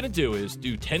what she's going to do is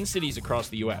do 10 cities across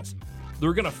the U.S.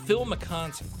 They're going to film a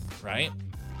concert, right?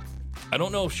 I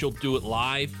don't know if she'll do it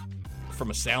live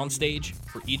from a soundstage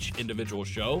for each individual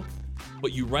show,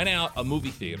 but you rent out a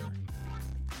movie theater.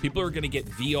 People are going to get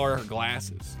VR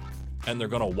glasses, and they're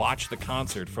going to watch the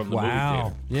concert from the movie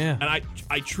theater. Yeah. And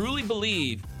I truly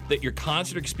believe that your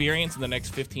concert experience in the next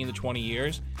 15 to 20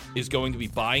 years is going to be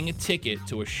buying a ticket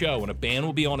to a show, and a band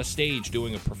will be on a stage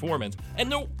doing a performance,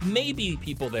 and there may be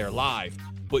people there live,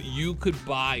 but you could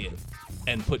buy it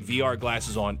and put VR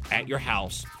glasses on at your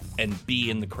house and be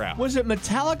in the crowd. Was it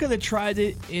Metallica that tried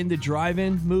it in the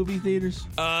drive-in movie theaters?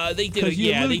 They did it.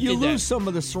 Yeah, they did that. You lose some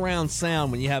of the surround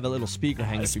sound when you have a little speaker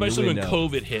hanging through your window. Especially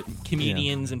when COVID hit,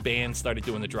 comedians and bands started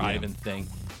doing the drive-in thing.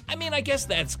 I mean, I guess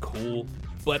that's cool.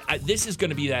 But this is going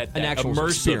to be that actual immersive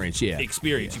experience, yeah.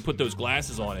 experience. You put those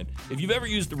glasses on it. If you've ever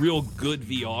used the real good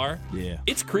VR,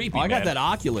 it's creepy. I got man. that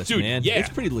Oculus, Dude, man. Yeah. It's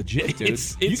pretty legit, dude.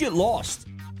 You get lost.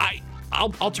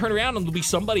 I'll turn around and there'll be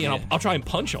somebody, and I'll try and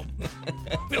punch them.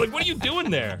 Be like, what are you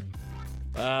doing there?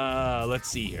 Let's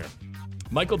see here.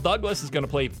 Michael Douglas is going to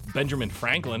play Benjamin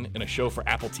Franklin in a show for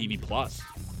Apple TV Plus.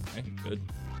 Okay, good.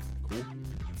 Cool.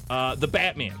 The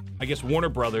Batman. I guess Warner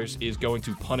Brothers is going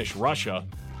to punish Russia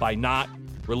by not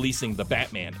releasing the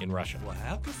Batman in Russia.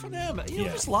 Wow, good for them.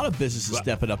 There's a lot of businesses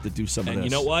stepping up to do some of this. And you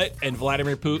know what? And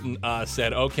Vladimir Putin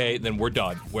said, okay, then we're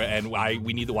done.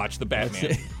 We need to watch the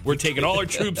Batman. We're taking all our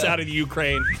troops out of the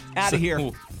Ukraine. Out of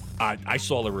here. I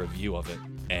saw a review of it,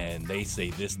 and they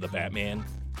say the Batman,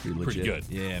 pretty good.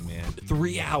 Yeah, man.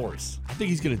 3 hours. I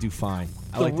think he's going to do fine.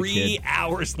 I like the 3 kid.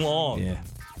 hours long. Yeah.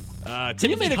 Timothy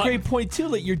You made a Hutton. great point, too,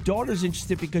 that your daughter's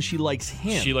interested because she likes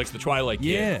him. She likes the Twilight Kid.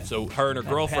 Yeah. So her and her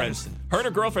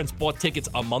girlfriends bought tickets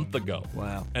a month ago.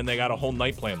 Wow. And they got a whole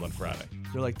night planned on Friday.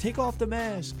 They're like, take off the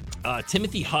mask.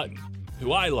 Timothy Hutton,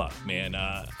 who I love, man,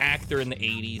 actor in the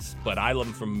 80s, but I love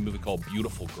him from a movie called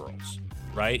Beautiful Girls,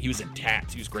 right? He was in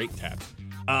Taps. He was great in Taps.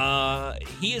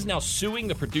 He is now suing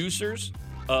the producers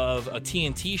of a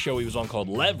TNT show he was on called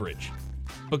Leverage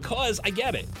because, I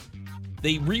get it,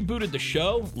 they rebooted the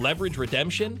show, Leverage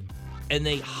Redemption, and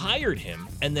they hired him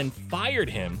and then fired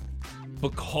him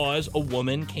because a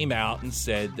woman came out and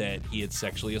said that he had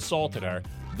sexually assaulted her,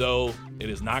 though it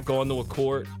has not gone to a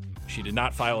court. She did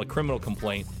not file a criminal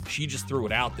complaint. She just threw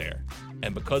it out there.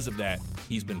 And because of that,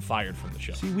 he's been fired from the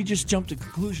show. See, we just jumped to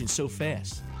conclusions so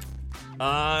fast.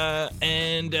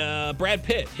 And Brad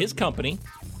Pitt, his company,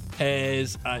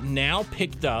 has now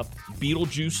picked up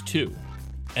Beetlejuice 2.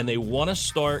 And they want to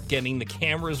start getting the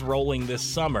cameras rolling this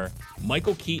summer.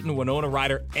 Michael Keaton, Winona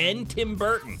Ryder, and Tim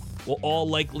Burton will all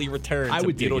likely return to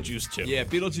Beetlejuice 2. Yeah,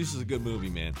 Beetlejuice is a good movie,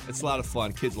 man. It's a lot of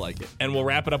fun. Kids like it. And we'll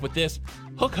wrap it up with this.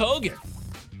 Hook Hogan,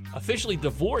 officially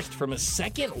divorced from his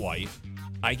second wife.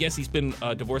 I guess he's been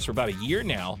divorced for about a year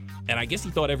now, and I guess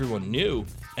he thought everyone knew,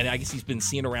 and I guess he's been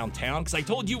seen around town, because I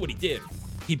told you what he did.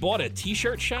 He bought a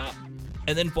T-shirt shop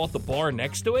and then bought the bar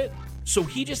next to it, so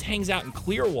he just hangs out in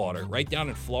Clearwater, right down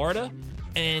in Florida,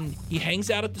 and he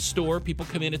hangs out at the store. People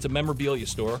come in. It's a memorabilia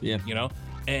store, you know,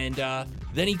 and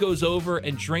then he goes over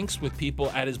and drinks with people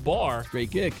at his bar.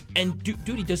 Great gig. And, dude,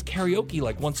 he does karaoke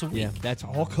like once a week. Yeah, that's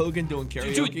Hulk Hogan doing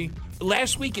karaoke. Dude,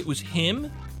 last week it was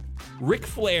him, Ric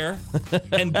Flair,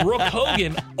 and Brooke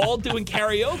Hogan all doing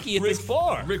karaoke at this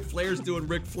bar. Ric Flair's doing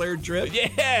Ric Flair drip.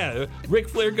 Yeah, Ric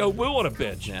Flair go woo on a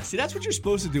bitch. Yeah, see, that's what you're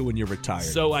supposed to do when you're retired.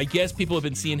 So I guess people have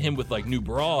been seeing him with like new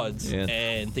broads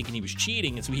and thinking he was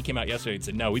cheating, and so he came out yesterday and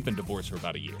said, no, we've been divorced for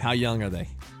about a year. How young are they?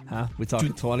 Huh? We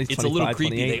talking 20s, It's 25, a little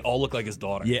creepy. 28? They all look like his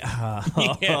daughter. Yeah.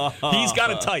 Yeah, he's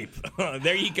got a type.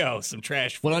 There you go, some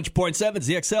trash. 100.7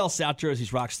 ZXL, South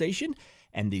Jersey's rock station.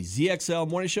 And the ZXL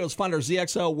Morning Show is fun. Our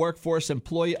ZXL Workforce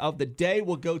Employee of the Day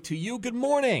will go to you. Good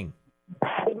morning.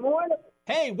 Good morning.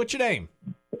 Hey, what's your name?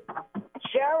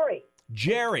 Sherry.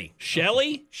 Jerry.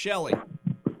 Shelly? Shelly.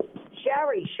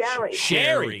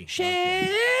 Sherry.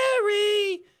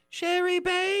 Sherry,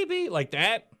 baby. Like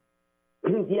that?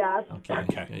 Yes.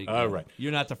 Okay. All right.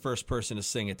 You're not the first person to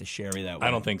sing it to Sherry that way.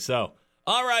 I don't think so.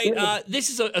 All right,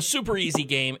 this is a super easy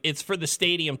game. It's for the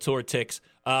stadium tour ticks.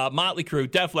 Motley Crue,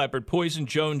 Def Leppard, Poison,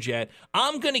 Joan Jett.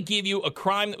 I'm going to give you a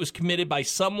crime that was committed by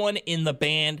someone in the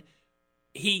band.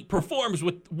 He performs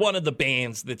with one of the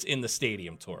bands that's in the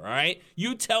stadium tour, all right?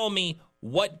 You tell me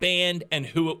what band and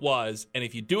who it was, and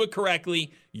if you do it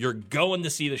correctly, you're going to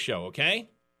see the show,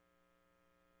 okay?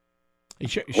 Hey,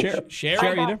 Sherry,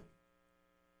 Sherry? you there?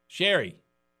 Sherry.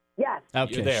 Yes.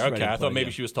 Okay, You're there. she's ready Okay, to I play thought maybe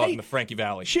again. she was talking Hey, to Frankie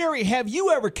Valli. Sherry, have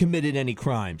you ever committed any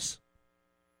crimes?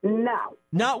 No.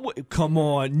 Come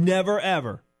on, never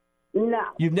ever. No.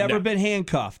 You've never No. been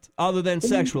handcuffed other than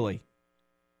sexually.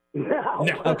 No.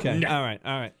 No. Okay, No. all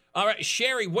right. All right,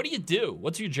 Sherry, what do you do?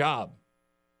 What's your job?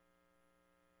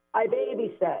 I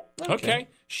babysit. Okay.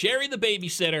 Sherry the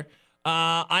babysitter.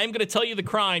 I'm going to tell you the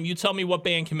crime. You tell me what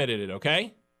band committed it,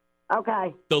 okay?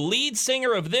 Okay. The lead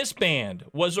singer of this band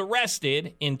was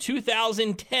arrested in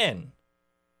 2010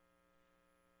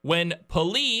 when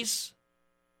police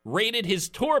raided his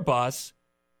tour bus.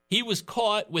 He was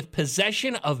caught with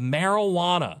possession of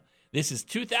marijuana. This is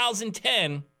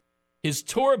 2010. His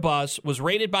tour bus was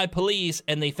raided by police,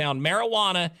 and they found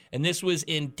marijuana, and this was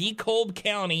in DeKalb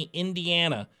County,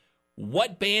 Indiana.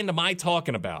 What band am I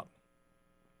talking about?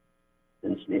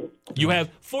 You have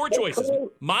 4 choices: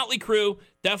 Motley Crue,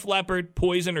 Def Leppard,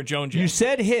 Poison, or Joan Jett. You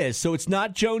said his, so it's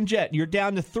not Joan Jett. You're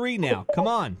down to 3 now. Come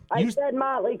on. I said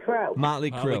Motley Crue.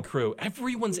 Motley Motley Crue. Crue.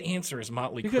 Everyone's answer is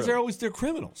Motley Crue. Because they're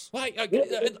criminals. Why?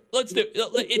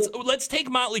 Let's take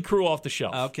Motley Crue off the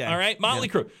shelf. Okay. All right, Motley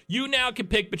Crue. You now can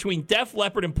pick between Def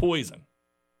Leppard and Poison.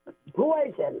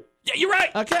 Poison. Yeah, you're right.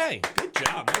 Okay. Good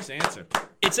job. Nice answer.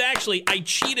 It's actually, I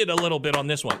cheated a little bit on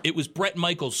this one. It was Bret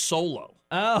Michaels' solo.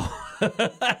 Oh.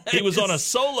 He was on a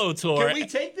solo tour. Can we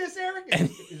take this, Eric?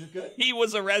 Is it good? He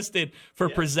was arrested for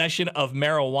possession of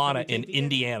marijuana in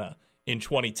Indiana in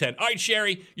 2010. All right,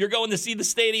 Sherry, you're going to see the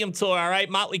stadium tour, all right?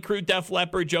 Motley Crue, Def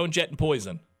Leppard, Joan Jett, and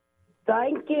Poison.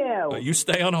 Thank you. You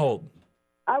stay on hold.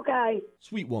 Okay.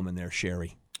 Sweet woman there,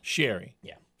 Sherry. Sherry.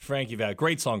 Yeah. Frankie Valli.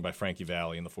 Great song by Frankie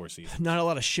Valli in the Four Seasons. Not a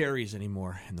lot of Sherrys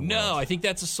anymore in the world. No, I think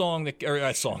that's a song I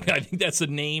think that's a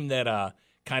name that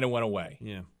kind of went away.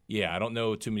 Yeah. Yeah, I don't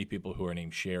know too many people who are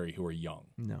named Sherry who are young.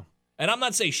 No. And I'm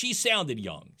not saying she sounded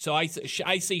young. So I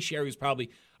say Sherry was probably,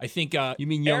 I think. You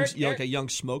mean young, like a young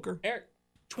smoker? Eric,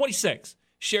 26.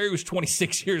 Sherry was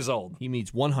 26 years old. He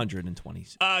means 120.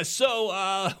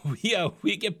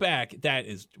 We get back. That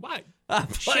is why.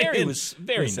 Sherry was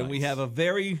very Listen, nice. we have a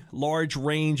very large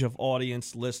range of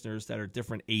audience listeners that are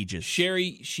different ages.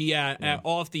 Sherry, she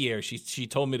off the air, she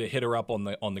told me to hit her up on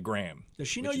the gram. Does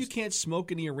she know you can't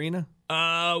smoke in the arena?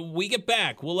 We get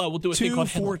back. We'll do a thing called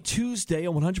for Tuesday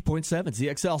on 100.7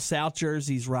 ZXL South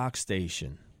Jersey's Rock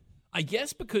Station. I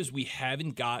guess because we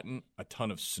haven't gotten a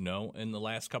ton of snow in the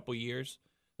last couple years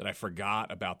that I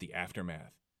forgot about the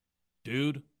aftermath.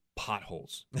 Dude,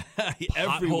 potholes.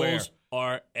 Everywhere. Potholes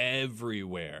are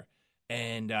everywhere.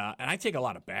 And I take a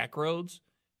lot of back roads.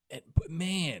 But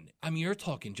man, I mean, you're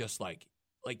talking just like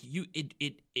you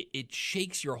it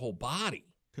shakes your whole body.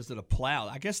 Because of the plow.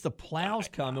 I guess the plows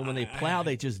come, and when they plow,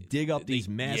 they just dig up these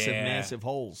massive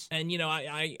holes. And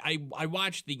I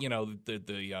watch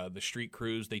the street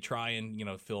crews. They try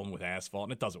and fill them with asphalt,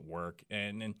 and it doesn't work.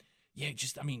 And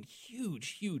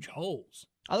huge holes.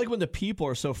 I like when the people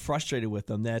are so frustrated with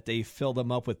them that they fill them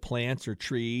up with plants or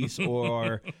trees,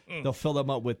 or they'll fill them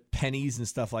up with pennies and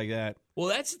stuff like that. Well,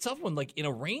 that's a tough one. Like in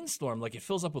a rainstorm, like it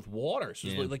fills up with water, so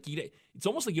it's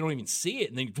almost like you don't even see it,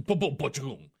 and then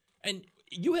and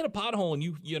you hit a pothole and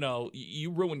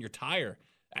you ruin your tire.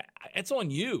 It's on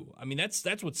you. I mean,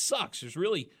 that's what sucks.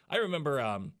 I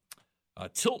remember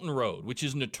Tilton Road, which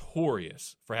is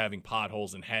notorious for having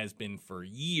potholes and has been for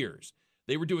years.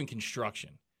 They were doing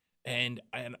construction, and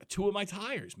 2 of my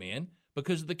tires, man,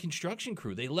 because of the construction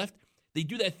crew, they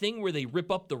do that thing where they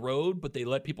rip up the road, but they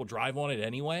let people drive on it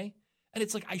anyway. And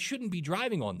it's like, I shouldn't be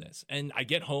driving on this. And I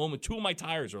get home and 2 of my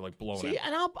tires are like blown out.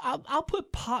 And I'll put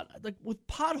with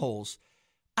potholes.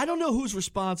 I don't know who's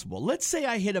responsible. Let's say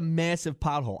I hit a massive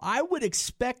pothole. I would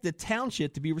expect the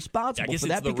township to be responsible for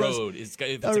that because road. If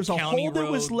it's there's a county hole that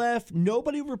was road. left.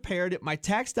 Nobody repaired it. My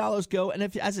tax dollars go. And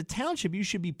if as a township, you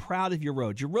should be proud of your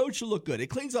road. Your road should look good. It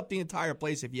cleans up the entire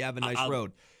place if you have a nice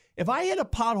road. If I hit a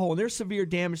pothole and there's severe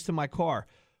damage to my car,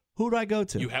 who do I go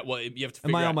to? You have to figure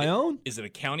Am I out, on my own? Is it a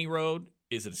county road?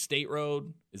 Is it a state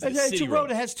road? Is it a It's city a road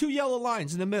that has 2 yellow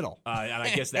lines in the middle. And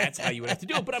I guess that's how you would have to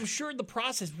do it. But I'm sure the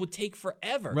process would take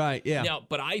forever. Right, yeah. Now,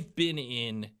 but I've been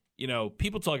in,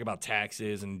 people talk about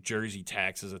taxes and Jersey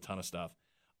taxes, a ton of stuff.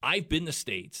 I've been to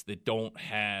states that don't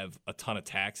have a ton of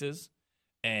taxes.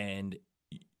 And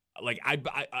like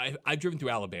I've driven through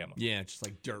Alabama. Yeah, just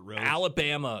like dirt roads.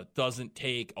 Alabama doesn't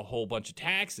take a whole bunch of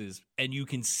taxes, and you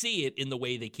can see it in the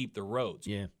way they keep the roads.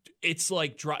 Yeah. It's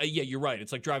like, you're right.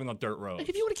 It's like driving on dirt roads. Like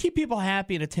if you want to keep people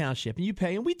happy in a township, and you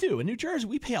pay, and we do in New Jersey,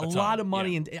 we pay a lot of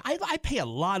money, and I pay a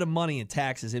lot of money in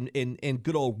taxes in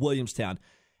good old Williamstown.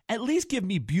 At least give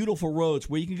me beautiful roads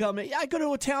where you can come. I go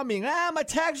to a town meeting. My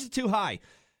taxes are too high.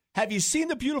 Have you seen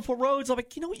the beautiful roads? I'm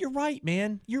like, you know what? You're right,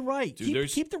 man. You're right. Dude,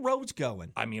 keep the roads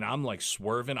going. I mean, I'm like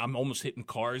swerving. I'm almost hitting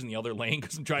cars in the other lane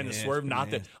because I'm trying to swerve.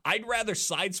 I'd rather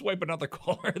sideswipe another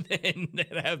car than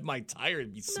have my tire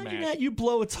be smashed. Imagine that you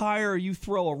blow a tire or you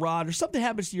throw a rod or something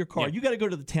happens to your car. Yeah. You got to go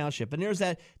to the township. And there's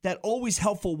that always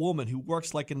helpful woman who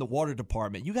works like in the water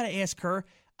department. You got to ask her,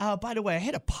 by the way, I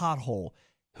hit a pothole.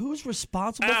 Who's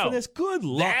responsible for this? Good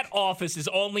luck. That office is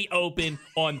only open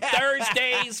on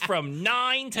Thursdays from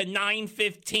 9 to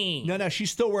 9:15. No,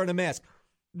 she's still wearing a mask.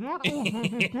 Man,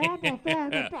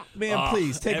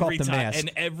 please, take off the mask. In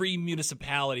every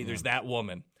municipality, there's that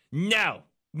woman. No.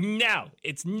 No,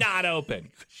 it's not open.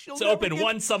 She'll It's never open get-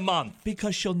 once a month.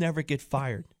 Because she'll never get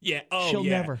fired. Yeah. Oh, She'll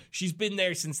yeah. never. She's been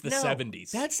there since the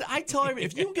 70s. I tell her,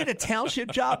 if you get a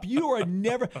township job, you are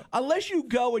never, unless you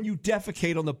go and you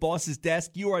defecate on the boss's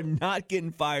desk, you are not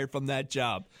getting fired from that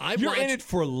job. You're in it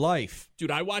for life.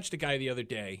 Dude, I watched a guy the other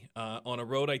day on a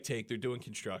road I take. They're doing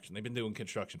construction. They've been doing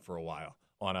construction for a while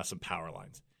on some power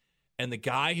lines. And the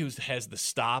guy who has the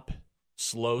stop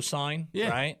slow sign,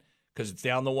 right? Because it's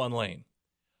down the one lane.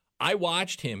 I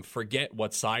watched him forget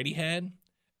what side he had,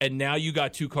 and now you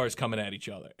got two cars coming at each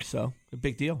other. So, a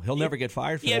big deal. He'll never get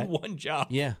fired for that. He had one job.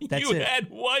 Yeah, that's you it. had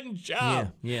one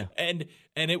job. Yeah. And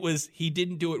it was, he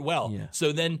didn't do it well. Yeah.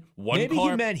 So then Maybe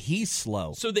car. he meant he's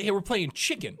slow. So they were playing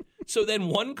chicken. So then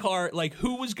one car, like,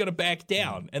 who was going to back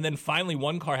down? And then finally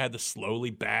one car had to slowly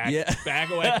back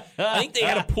away. I think they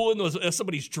had to pull into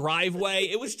somebody's driveway.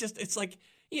 It was just, it's like,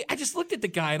 yeah, I just looked at the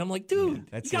guy and I'm like, dude,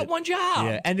 you got one job.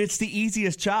 Yeah, and it's the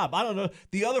easiest job. I don't know.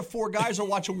 The other four guys are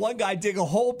watching one guy dig a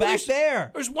hole back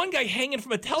there. There's one guy hanging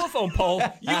from a telephone pole.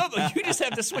 You just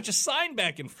have to switch a sign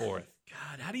back and forth.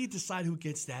 God, how do you decide who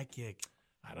gets that gig?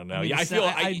 I don't know.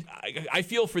 I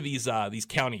feel for these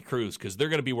county crews because they're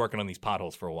going to be working on these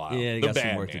potholes for a while. Yeah, they they're got some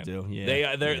bad, work man. to do.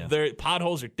 Yeah, Their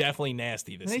potholes are definitely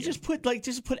nasty this And they year. just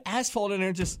put asphalt in there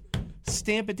and just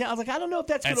stamp it down. I was like, I don't know if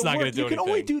that's going That's to not work. gonna do You can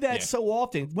only anything. do that Yeah. so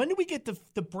often. When do we get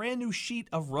the brand new sheet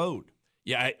of road?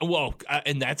 Yeah,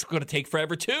 and that's going to take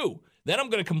forever too. Then I'm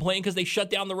going to complain because they shut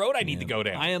down the road I need to go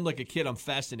down. I am like a kid. I'm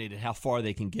fascinated how far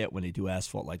they can get when they do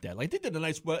asphalt like that. Like they did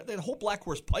that whole Black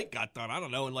Horse Pike got done, I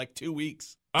don't know, in like 2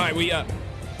 weeks. All right, we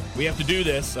have to do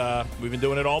this. We've been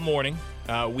doing it all morning.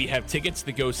 We have tickets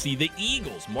to go see the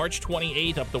Eagles March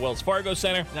 28th up the Wells Fargo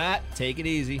Center. Take it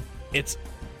easy. Let's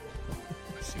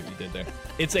see what we did there.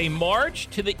 It's a march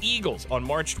to the Eagles on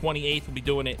March 28th. We'll be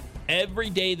doing it every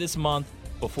day this month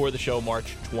before the show,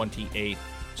 March 28th.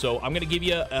 So I'm going to give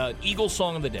you an Eagles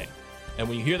song of the day. And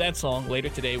when you hear that song later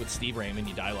today with Steve Raymond,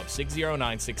 you dial up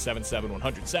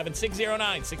 609-677-107,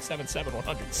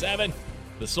 609-677-107.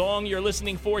 The song you're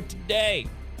listening for today,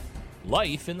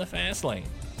 Life in the Fast Lane.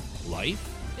 Life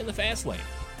in the Fast Lane.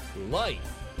 Life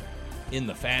in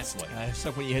the Fast Lane.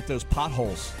 Except when you hit those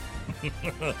potholes.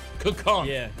 Kakunk.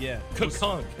 Yeah.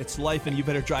 Kakunk. It's life, and you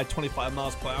better drive 25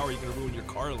 miles per hour. You're going to ruin your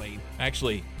car lane.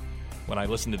 Actually, when I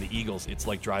listen to the Eagles, it's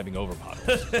like driving over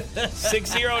potholes.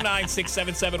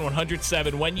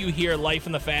 609-677-107. When you hear Life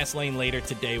in the Fast Lane later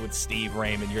today with Steve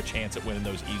Raymond, your chance at winning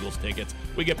those Eagles tickets.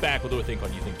 We get back. We'll do a Think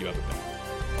on You Think You Ever Been.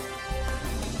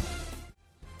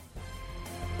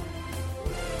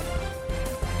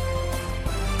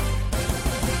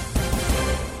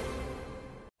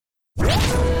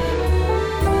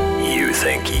 You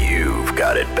think you've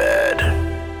got it bad.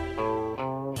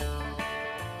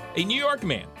 A New York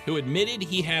man who admitted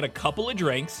he had a couple of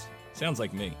drinks, sounds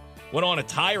like me, went on a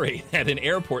tirade at an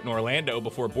airport in Orlando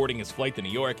before boarding his flight to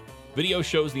New York. Video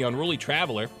shows the unruly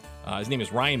traveler, his name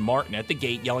is Ryan Martin, at the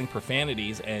gate yelling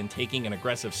profanities and taking an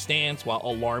aggressive stance while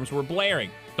alarms were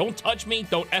blaring. Don't touch me,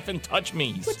 don't effing touch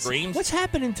me, he screams. What's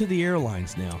happening to the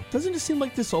airlines now? Doesn't it seem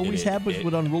like this always happens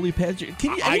with unruly passengers?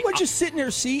 Can anyone just sit in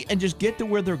their seat and just get to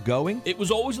where they're going? It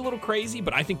was always a little crazy,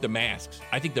 but I think the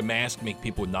masks make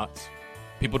people nuts.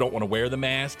 People don't want to wear the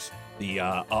masks.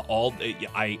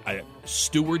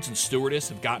 Stewards and stewardess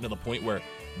have gotten to the point where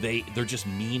they're just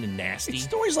mean and nasty. It's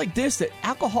stories like this that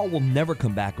alcohol will never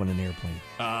come back on an airplane.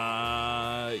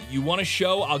 You want a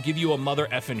show? I'll give you a mother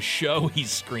effing show, he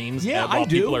screams. Yeah, while I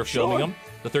do. people are filming Sure. him.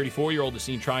 The 34-year-old is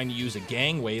seen trying to use a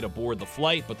gangway to board the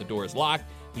flight, but the door is locked.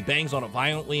 He bangs on it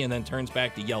violently and then turns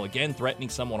back to yell again, threatening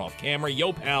someone off camera.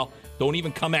 Yo, pal, don't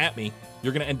even come at me.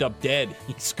 You're going to end up dead,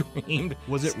 he screamed.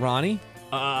 Was it Ronnie?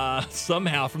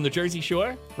 Somehow, from the Jersey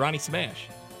Shore, Ronnie Smash.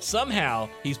 Somehow,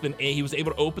 he was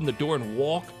able to open the door and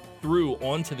walk through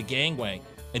onto the gangway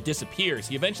and disappears.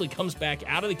 He eventually comes back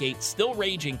out of the gate, still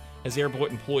raging as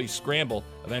airport employees scramble.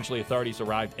 Eventually, authorities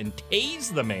arrived and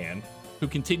tased the man, who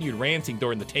continued ranting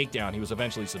during the takedown. He was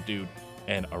eventually subdued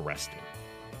and arrested.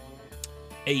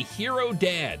 A hero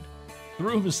dad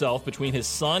threw himself between his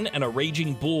son and a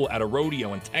raging bull at a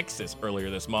rodeo in Texas earlier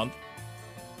this month.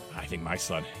 I think my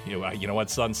son, you know what,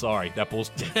 son? Sorry, that bull's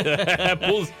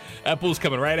that bull's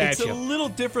coming right at you. It's a little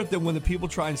different than when the people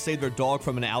try and save their dog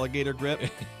from an alligator grip.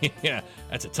 Yeah,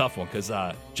 that's a tough one because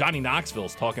Johnny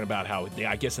Knoxville's talking about how,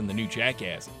 I guess in the new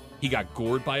Jackass, he got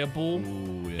gored by a bull,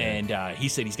 and he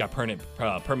said he's got permanent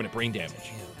brain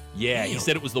damage. Yeah, he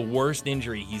said it was the worst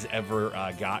injury he's ever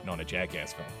gotten on a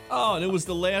Jackass film. Oh, and it was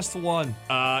the last one.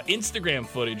 Instagram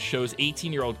footage shows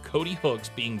 18-year-old Cody Hooks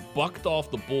being bucked off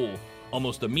the bull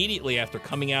almost immediately after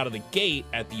coming out of the gate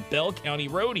at the Bell County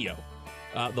Rodeo.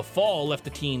 The fall left the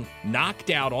teen knocked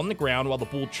out on the ground while the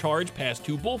bull charged past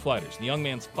 2 bullfighters. The young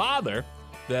man's father,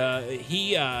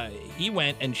 he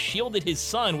went and shielded his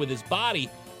son with his body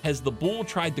as the bull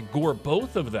tried to gore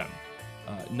both of them.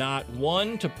 Not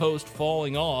one to post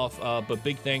falling off, but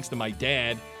big thanks to my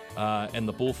dad and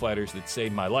the bullfighters that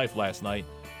saved my life last night.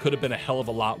 Could have been a hell of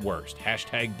a lot worse.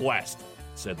 #blessed,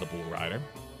 said the bull rider.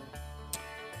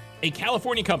 A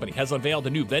California company has unveiled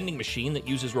a new vending machine that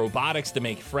uses robotics to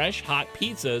make fresh, hot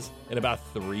pizzas in about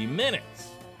 3 minutes.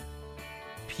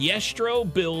 Piestro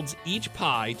builds each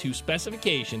pie to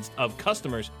specifications of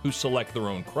customers who select their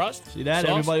own crust. See that?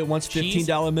 Sauce, Everybody wants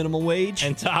 $15 minimum wage.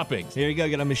 and toppings. Here you go.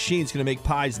 Get a machine. It's going to make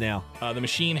pies now. The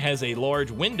machine has a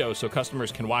large window so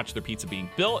customers can watch their pizza being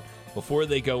built before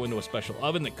they go into a special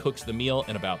oven that cooks the meal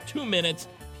in about 2 minutes.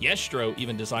 Piestro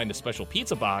even designed a special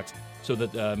pizza box so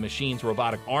that the machine's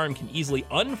robotic arm can easily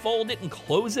unfold it and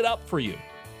close it up for you.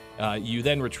 You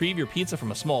then retrieve your pizza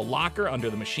from a small locker under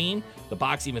the machine. The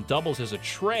box even doubles as a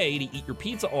tray to eat your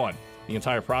pizza on. The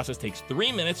entire process takes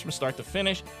 3 minutes from start to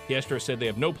finish. Piestro said they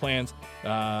have no plans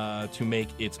to make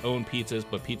its own pizzas,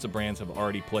 but pizza brands have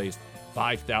already placed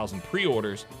 5,000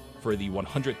 pre-orders for the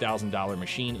 $100,000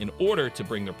 machine in order to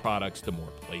bring their products to more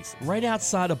places. Right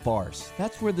outside of bars.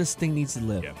 That's where this thing needs to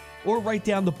live. Yeah. Or right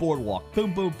down the boardwalk.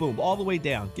 Boom, boom, boom. All the way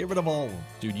down. Get rid of all of them.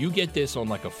 Dude, you get this on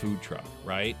like a food truck,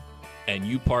 right? And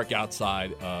you park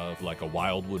outside of like a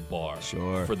Wildwood bar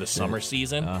for the summer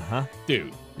season.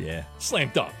 Dude. Yeah.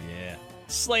 Slam dunk. Yeah.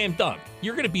 Slam dunk.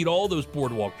 You're going to beat all those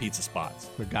boardwalk pizza spots.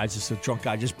 The guy's just a drunk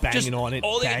guy just banging on it.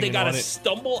 They got to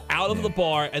stumble out of the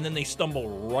bar, and then they stumble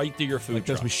right through your food like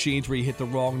truck. those machines where you hit the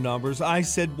wrong numbers. I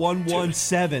said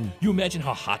 117. You imagine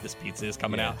how hot this pizza is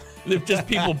coming out. They're just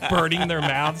people burning their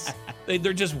mouths.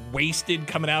 They're just wasted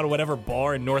coming out of whatever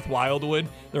bar in North Wildwood.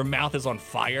 Their mouth is on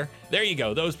fire. There you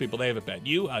go. Those people, they have it bad.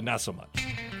 You, not so much.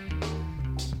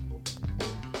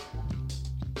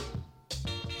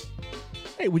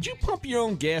 Hey, would you pump your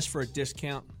own gas for a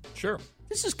discount? Sure.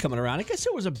 This is coming around. I guess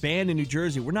there was a ban in New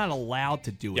Jersey. We're not allowed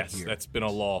to do it here. Yes, that's been a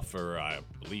law for, I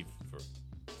believe, for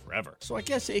forever. So I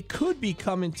guess it could be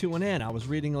coming to an end. I was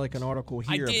reading like an article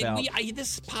here about...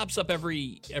 This pops up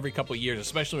every couple of years,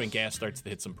 especially when gas starts to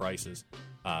hit some prices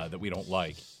that we don't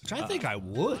like. Which I think I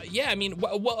would. Yeah, I mean,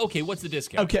 okay, what's the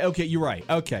discount? Okay, you're right.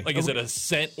 Okay. Like, is it a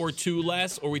cent or two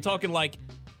less? Or are we talking like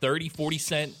 30, 40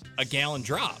 cent a gallon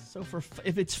drop? So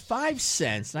if it's 5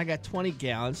 cents and I got 20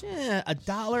 gallons, $1.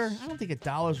 I don't think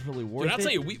 $1 is really worth it. Dude, I'll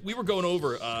tell you, we were going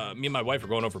over, me and my wife were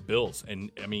going over bills.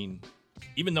 And, I mean,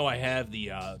 even though I have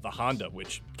the Honda,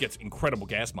 which gets incredible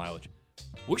gas mileage,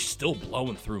 we're still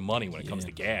blowing through money when it comes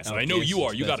to gas. And I know you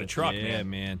are. You got a truck, man. Yeah,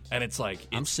 man. And it's like...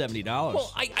 I'm $70.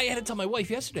 Well, I had to tell my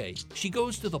wife yesterday. She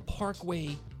goes to the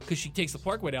Parkway, because she takes the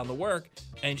Parkway down to work,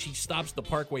 and she stops at the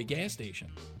Parkway gas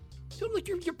station. Dude, like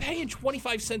you're paying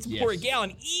 25 cents more a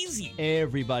gallon, easy.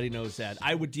 Everybody knows that.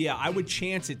 I would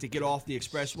chance it to get off the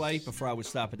expressway before I would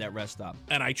stop at that rest stop.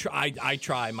 And I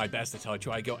try my best to tell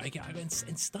her. I go, and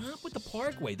stop with the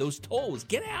Parkway. Those tolls,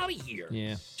 get out of here.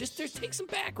 Yeah. Just take some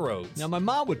back roads. Now my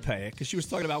mom would pay it because she was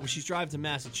talking about when she's driving to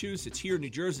Massachusetts. Here in New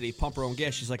Jersey, they pump her own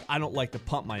gas. She's like, I don't like to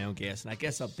pump my own gas, and I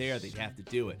guess up there they'd have to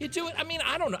do it. You do it. I mean,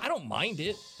 I don't know. I don't mind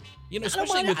it. You know,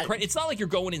 especially with credit. It's not like you're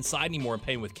going inside anymore and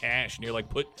paying with cash, and you're like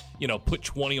put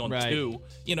 20 on two.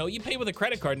 You know, you pay with a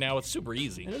credit card now. It's super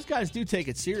easy. And those guys do take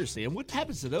it seriously. And what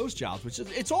happens to those jobs? Which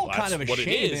it's all kind of a shame, it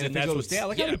is, man, and if it that's goes down.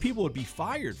 Like how many people would be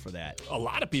fired for that? A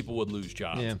lot of people would lose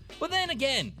jobs. Yeah. But then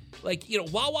again, like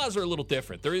Wawas are a little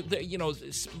different. They're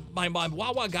my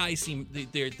Wawa guys seem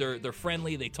they're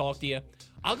friendly. They talk to you.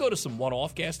 I'll go to some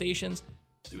one-off gas stations.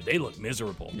 Dude, they look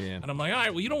miserable. Yeah. And I'm like, all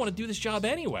right, well, you don't want to do this job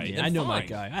anyway. Yeah, I know my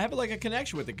guy. I have like a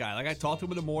connection with the guy. Like I talk to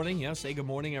him in the morning, say good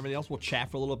morning, everything else. We'll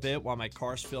chat for a little bit while my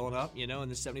car's filling up, and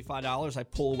the $75 I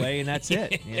pull away and that's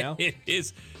it. It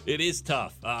is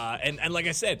tough. And like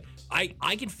I said,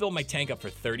 I can fill my tank up for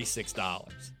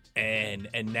 $36.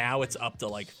 And now it's up to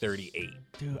like $38.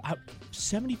 Dude, I'm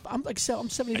 $70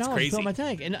 That's crazy. to fill my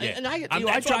tank. And I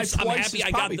drive twice. I'm happy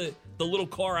I got the little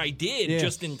car I did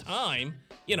just in time.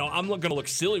 I'm going to look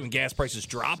silly when gas prices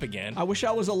drop again. I wish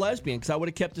I was a lesbian because I would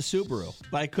have kept the Subaru,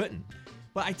 but I couldn't.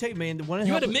 But I tell you, man,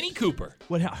 you had a Mini Cooper.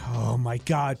 Oh my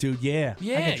God, dude, yeah.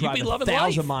 Yeah, I could drive you'd be loving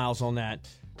 1,000 life. miles on that.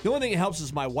 The only thing that helps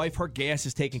is my wife. Her gas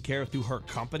is taken care of through her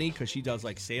company because she does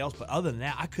like sales. But other than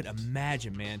that, I could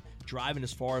imagine, man, driving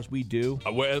as far as we do.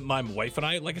 My wife and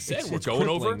I, like I said, we're it's going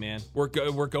over. Man. We're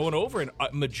going over, and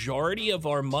a majority of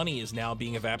our money is now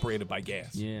being evaporated by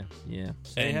gas. Yeah.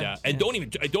 And don't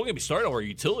get me started on our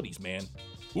utilities, man.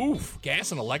 Oof,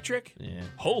 gas and electric. Yeah.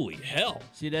 Holy hell.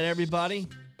 See that, everybody?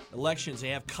 Elections, they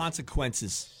have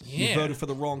consequences. Yeah. You voted for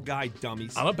the wrong guy,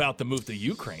 dummies. I'm about to move to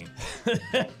Ukraine.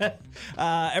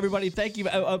 Everybody, thank you.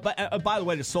 By the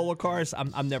way, the solar cars,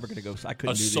 I'm never going to go. I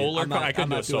couldn't do solar car? I couldn't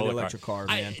do a solar car. electric car,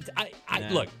 man.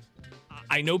 Look,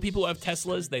 I know people who have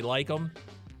Teslas. They like them.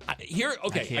 I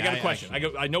got a question.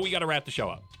 I know we got to wrap the show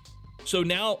up. So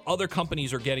now other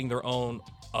companies are getting their own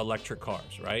electric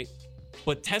cars, right?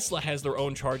 But Tesla has their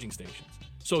own charging stations.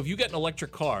 So if you get an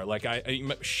electric car, like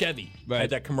Chevy had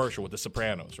that commercial with the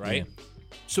Sopranos, right? Yeah.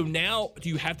 So now, do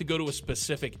you have to go to a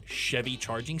specific Chevy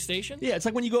charging station? Yeah, it's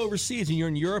like when you go overseas and you're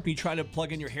in Europe and you try to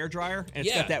plug in your hairdryer, and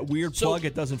it's got that weird plug,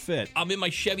 it doesn't fit. I'm in my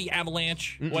Chevy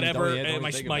Avalanche, whatever, and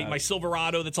my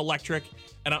Silverado that's electric,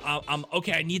 and I'm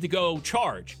okay, I need to go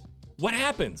charge. What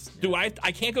happens? Yeah.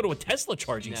 I can't go to a Tesla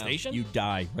charging station? You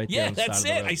die right there. Yeah, on the that's side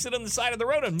of the road. I sit on the side of the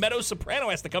road, and Meadow Soprano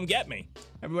has to come get me.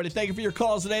 Everybody, thank you for your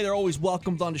calls today. They're always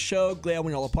welcomed on the show. Glad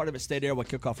when you're all a part of it. Stay there. We'll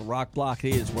kick off a rock block.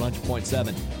 It is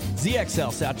 100.7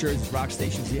 ZXL, South Jersey's rock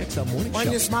station, ZXL Morning when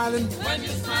Show. You're smiling, when you're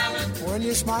smiling, when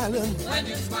you're smiling, when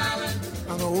you're smiling,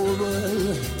 and the whole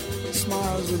world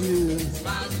smiles with you.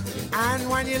 And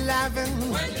when you're laughing,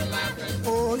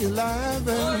 oh, you're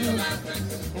laughing.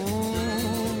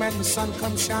 When the sun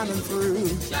comes shining through.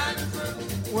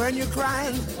 When you're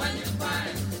crying,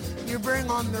 you bring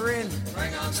on the rain.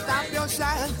 Stop your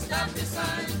sighing.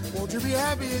 Won't you be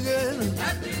happy again?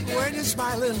 When you're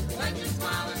smiling,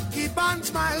 keep on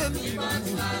smiling.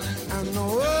 And the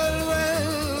world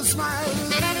will smile.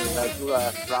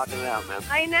 That's rocking it out, man.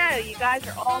 I know, you guys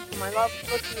are awesome. I love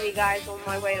listening to you guys on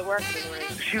my way to work in the morning.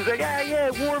 She was like, yeah,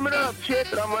 warming up,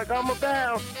 Chip. And I'm like, I'm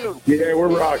about to. Yeah, we're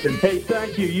rocking. Hey,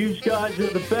 thank you. You guys are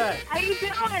the best. How you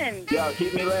doing? Yeah,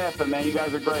 keep me laughing, man. You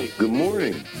guys are great. Good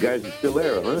morning. You guys are still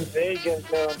there, huh? There you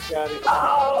go, Scotty.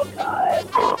 Oh,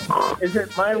 God. Is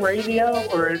it my radio,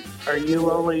 or are you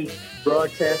only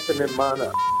broadcasting in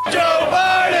mono? Joe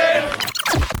Biden!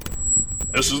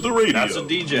 This is the radio. That's a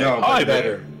DJ. No, Hi,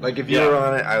 better. Like, if you were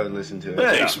on it, I would listen to it.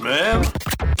 Thanks, man.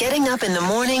 Getting up in the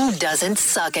morning doesn't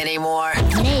suck anymore.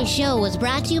 Today's show was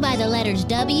brought to you by the letters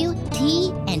W,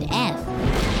 T, and F.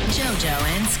 JoJo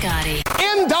and Scotty.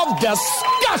 End of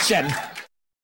discussion.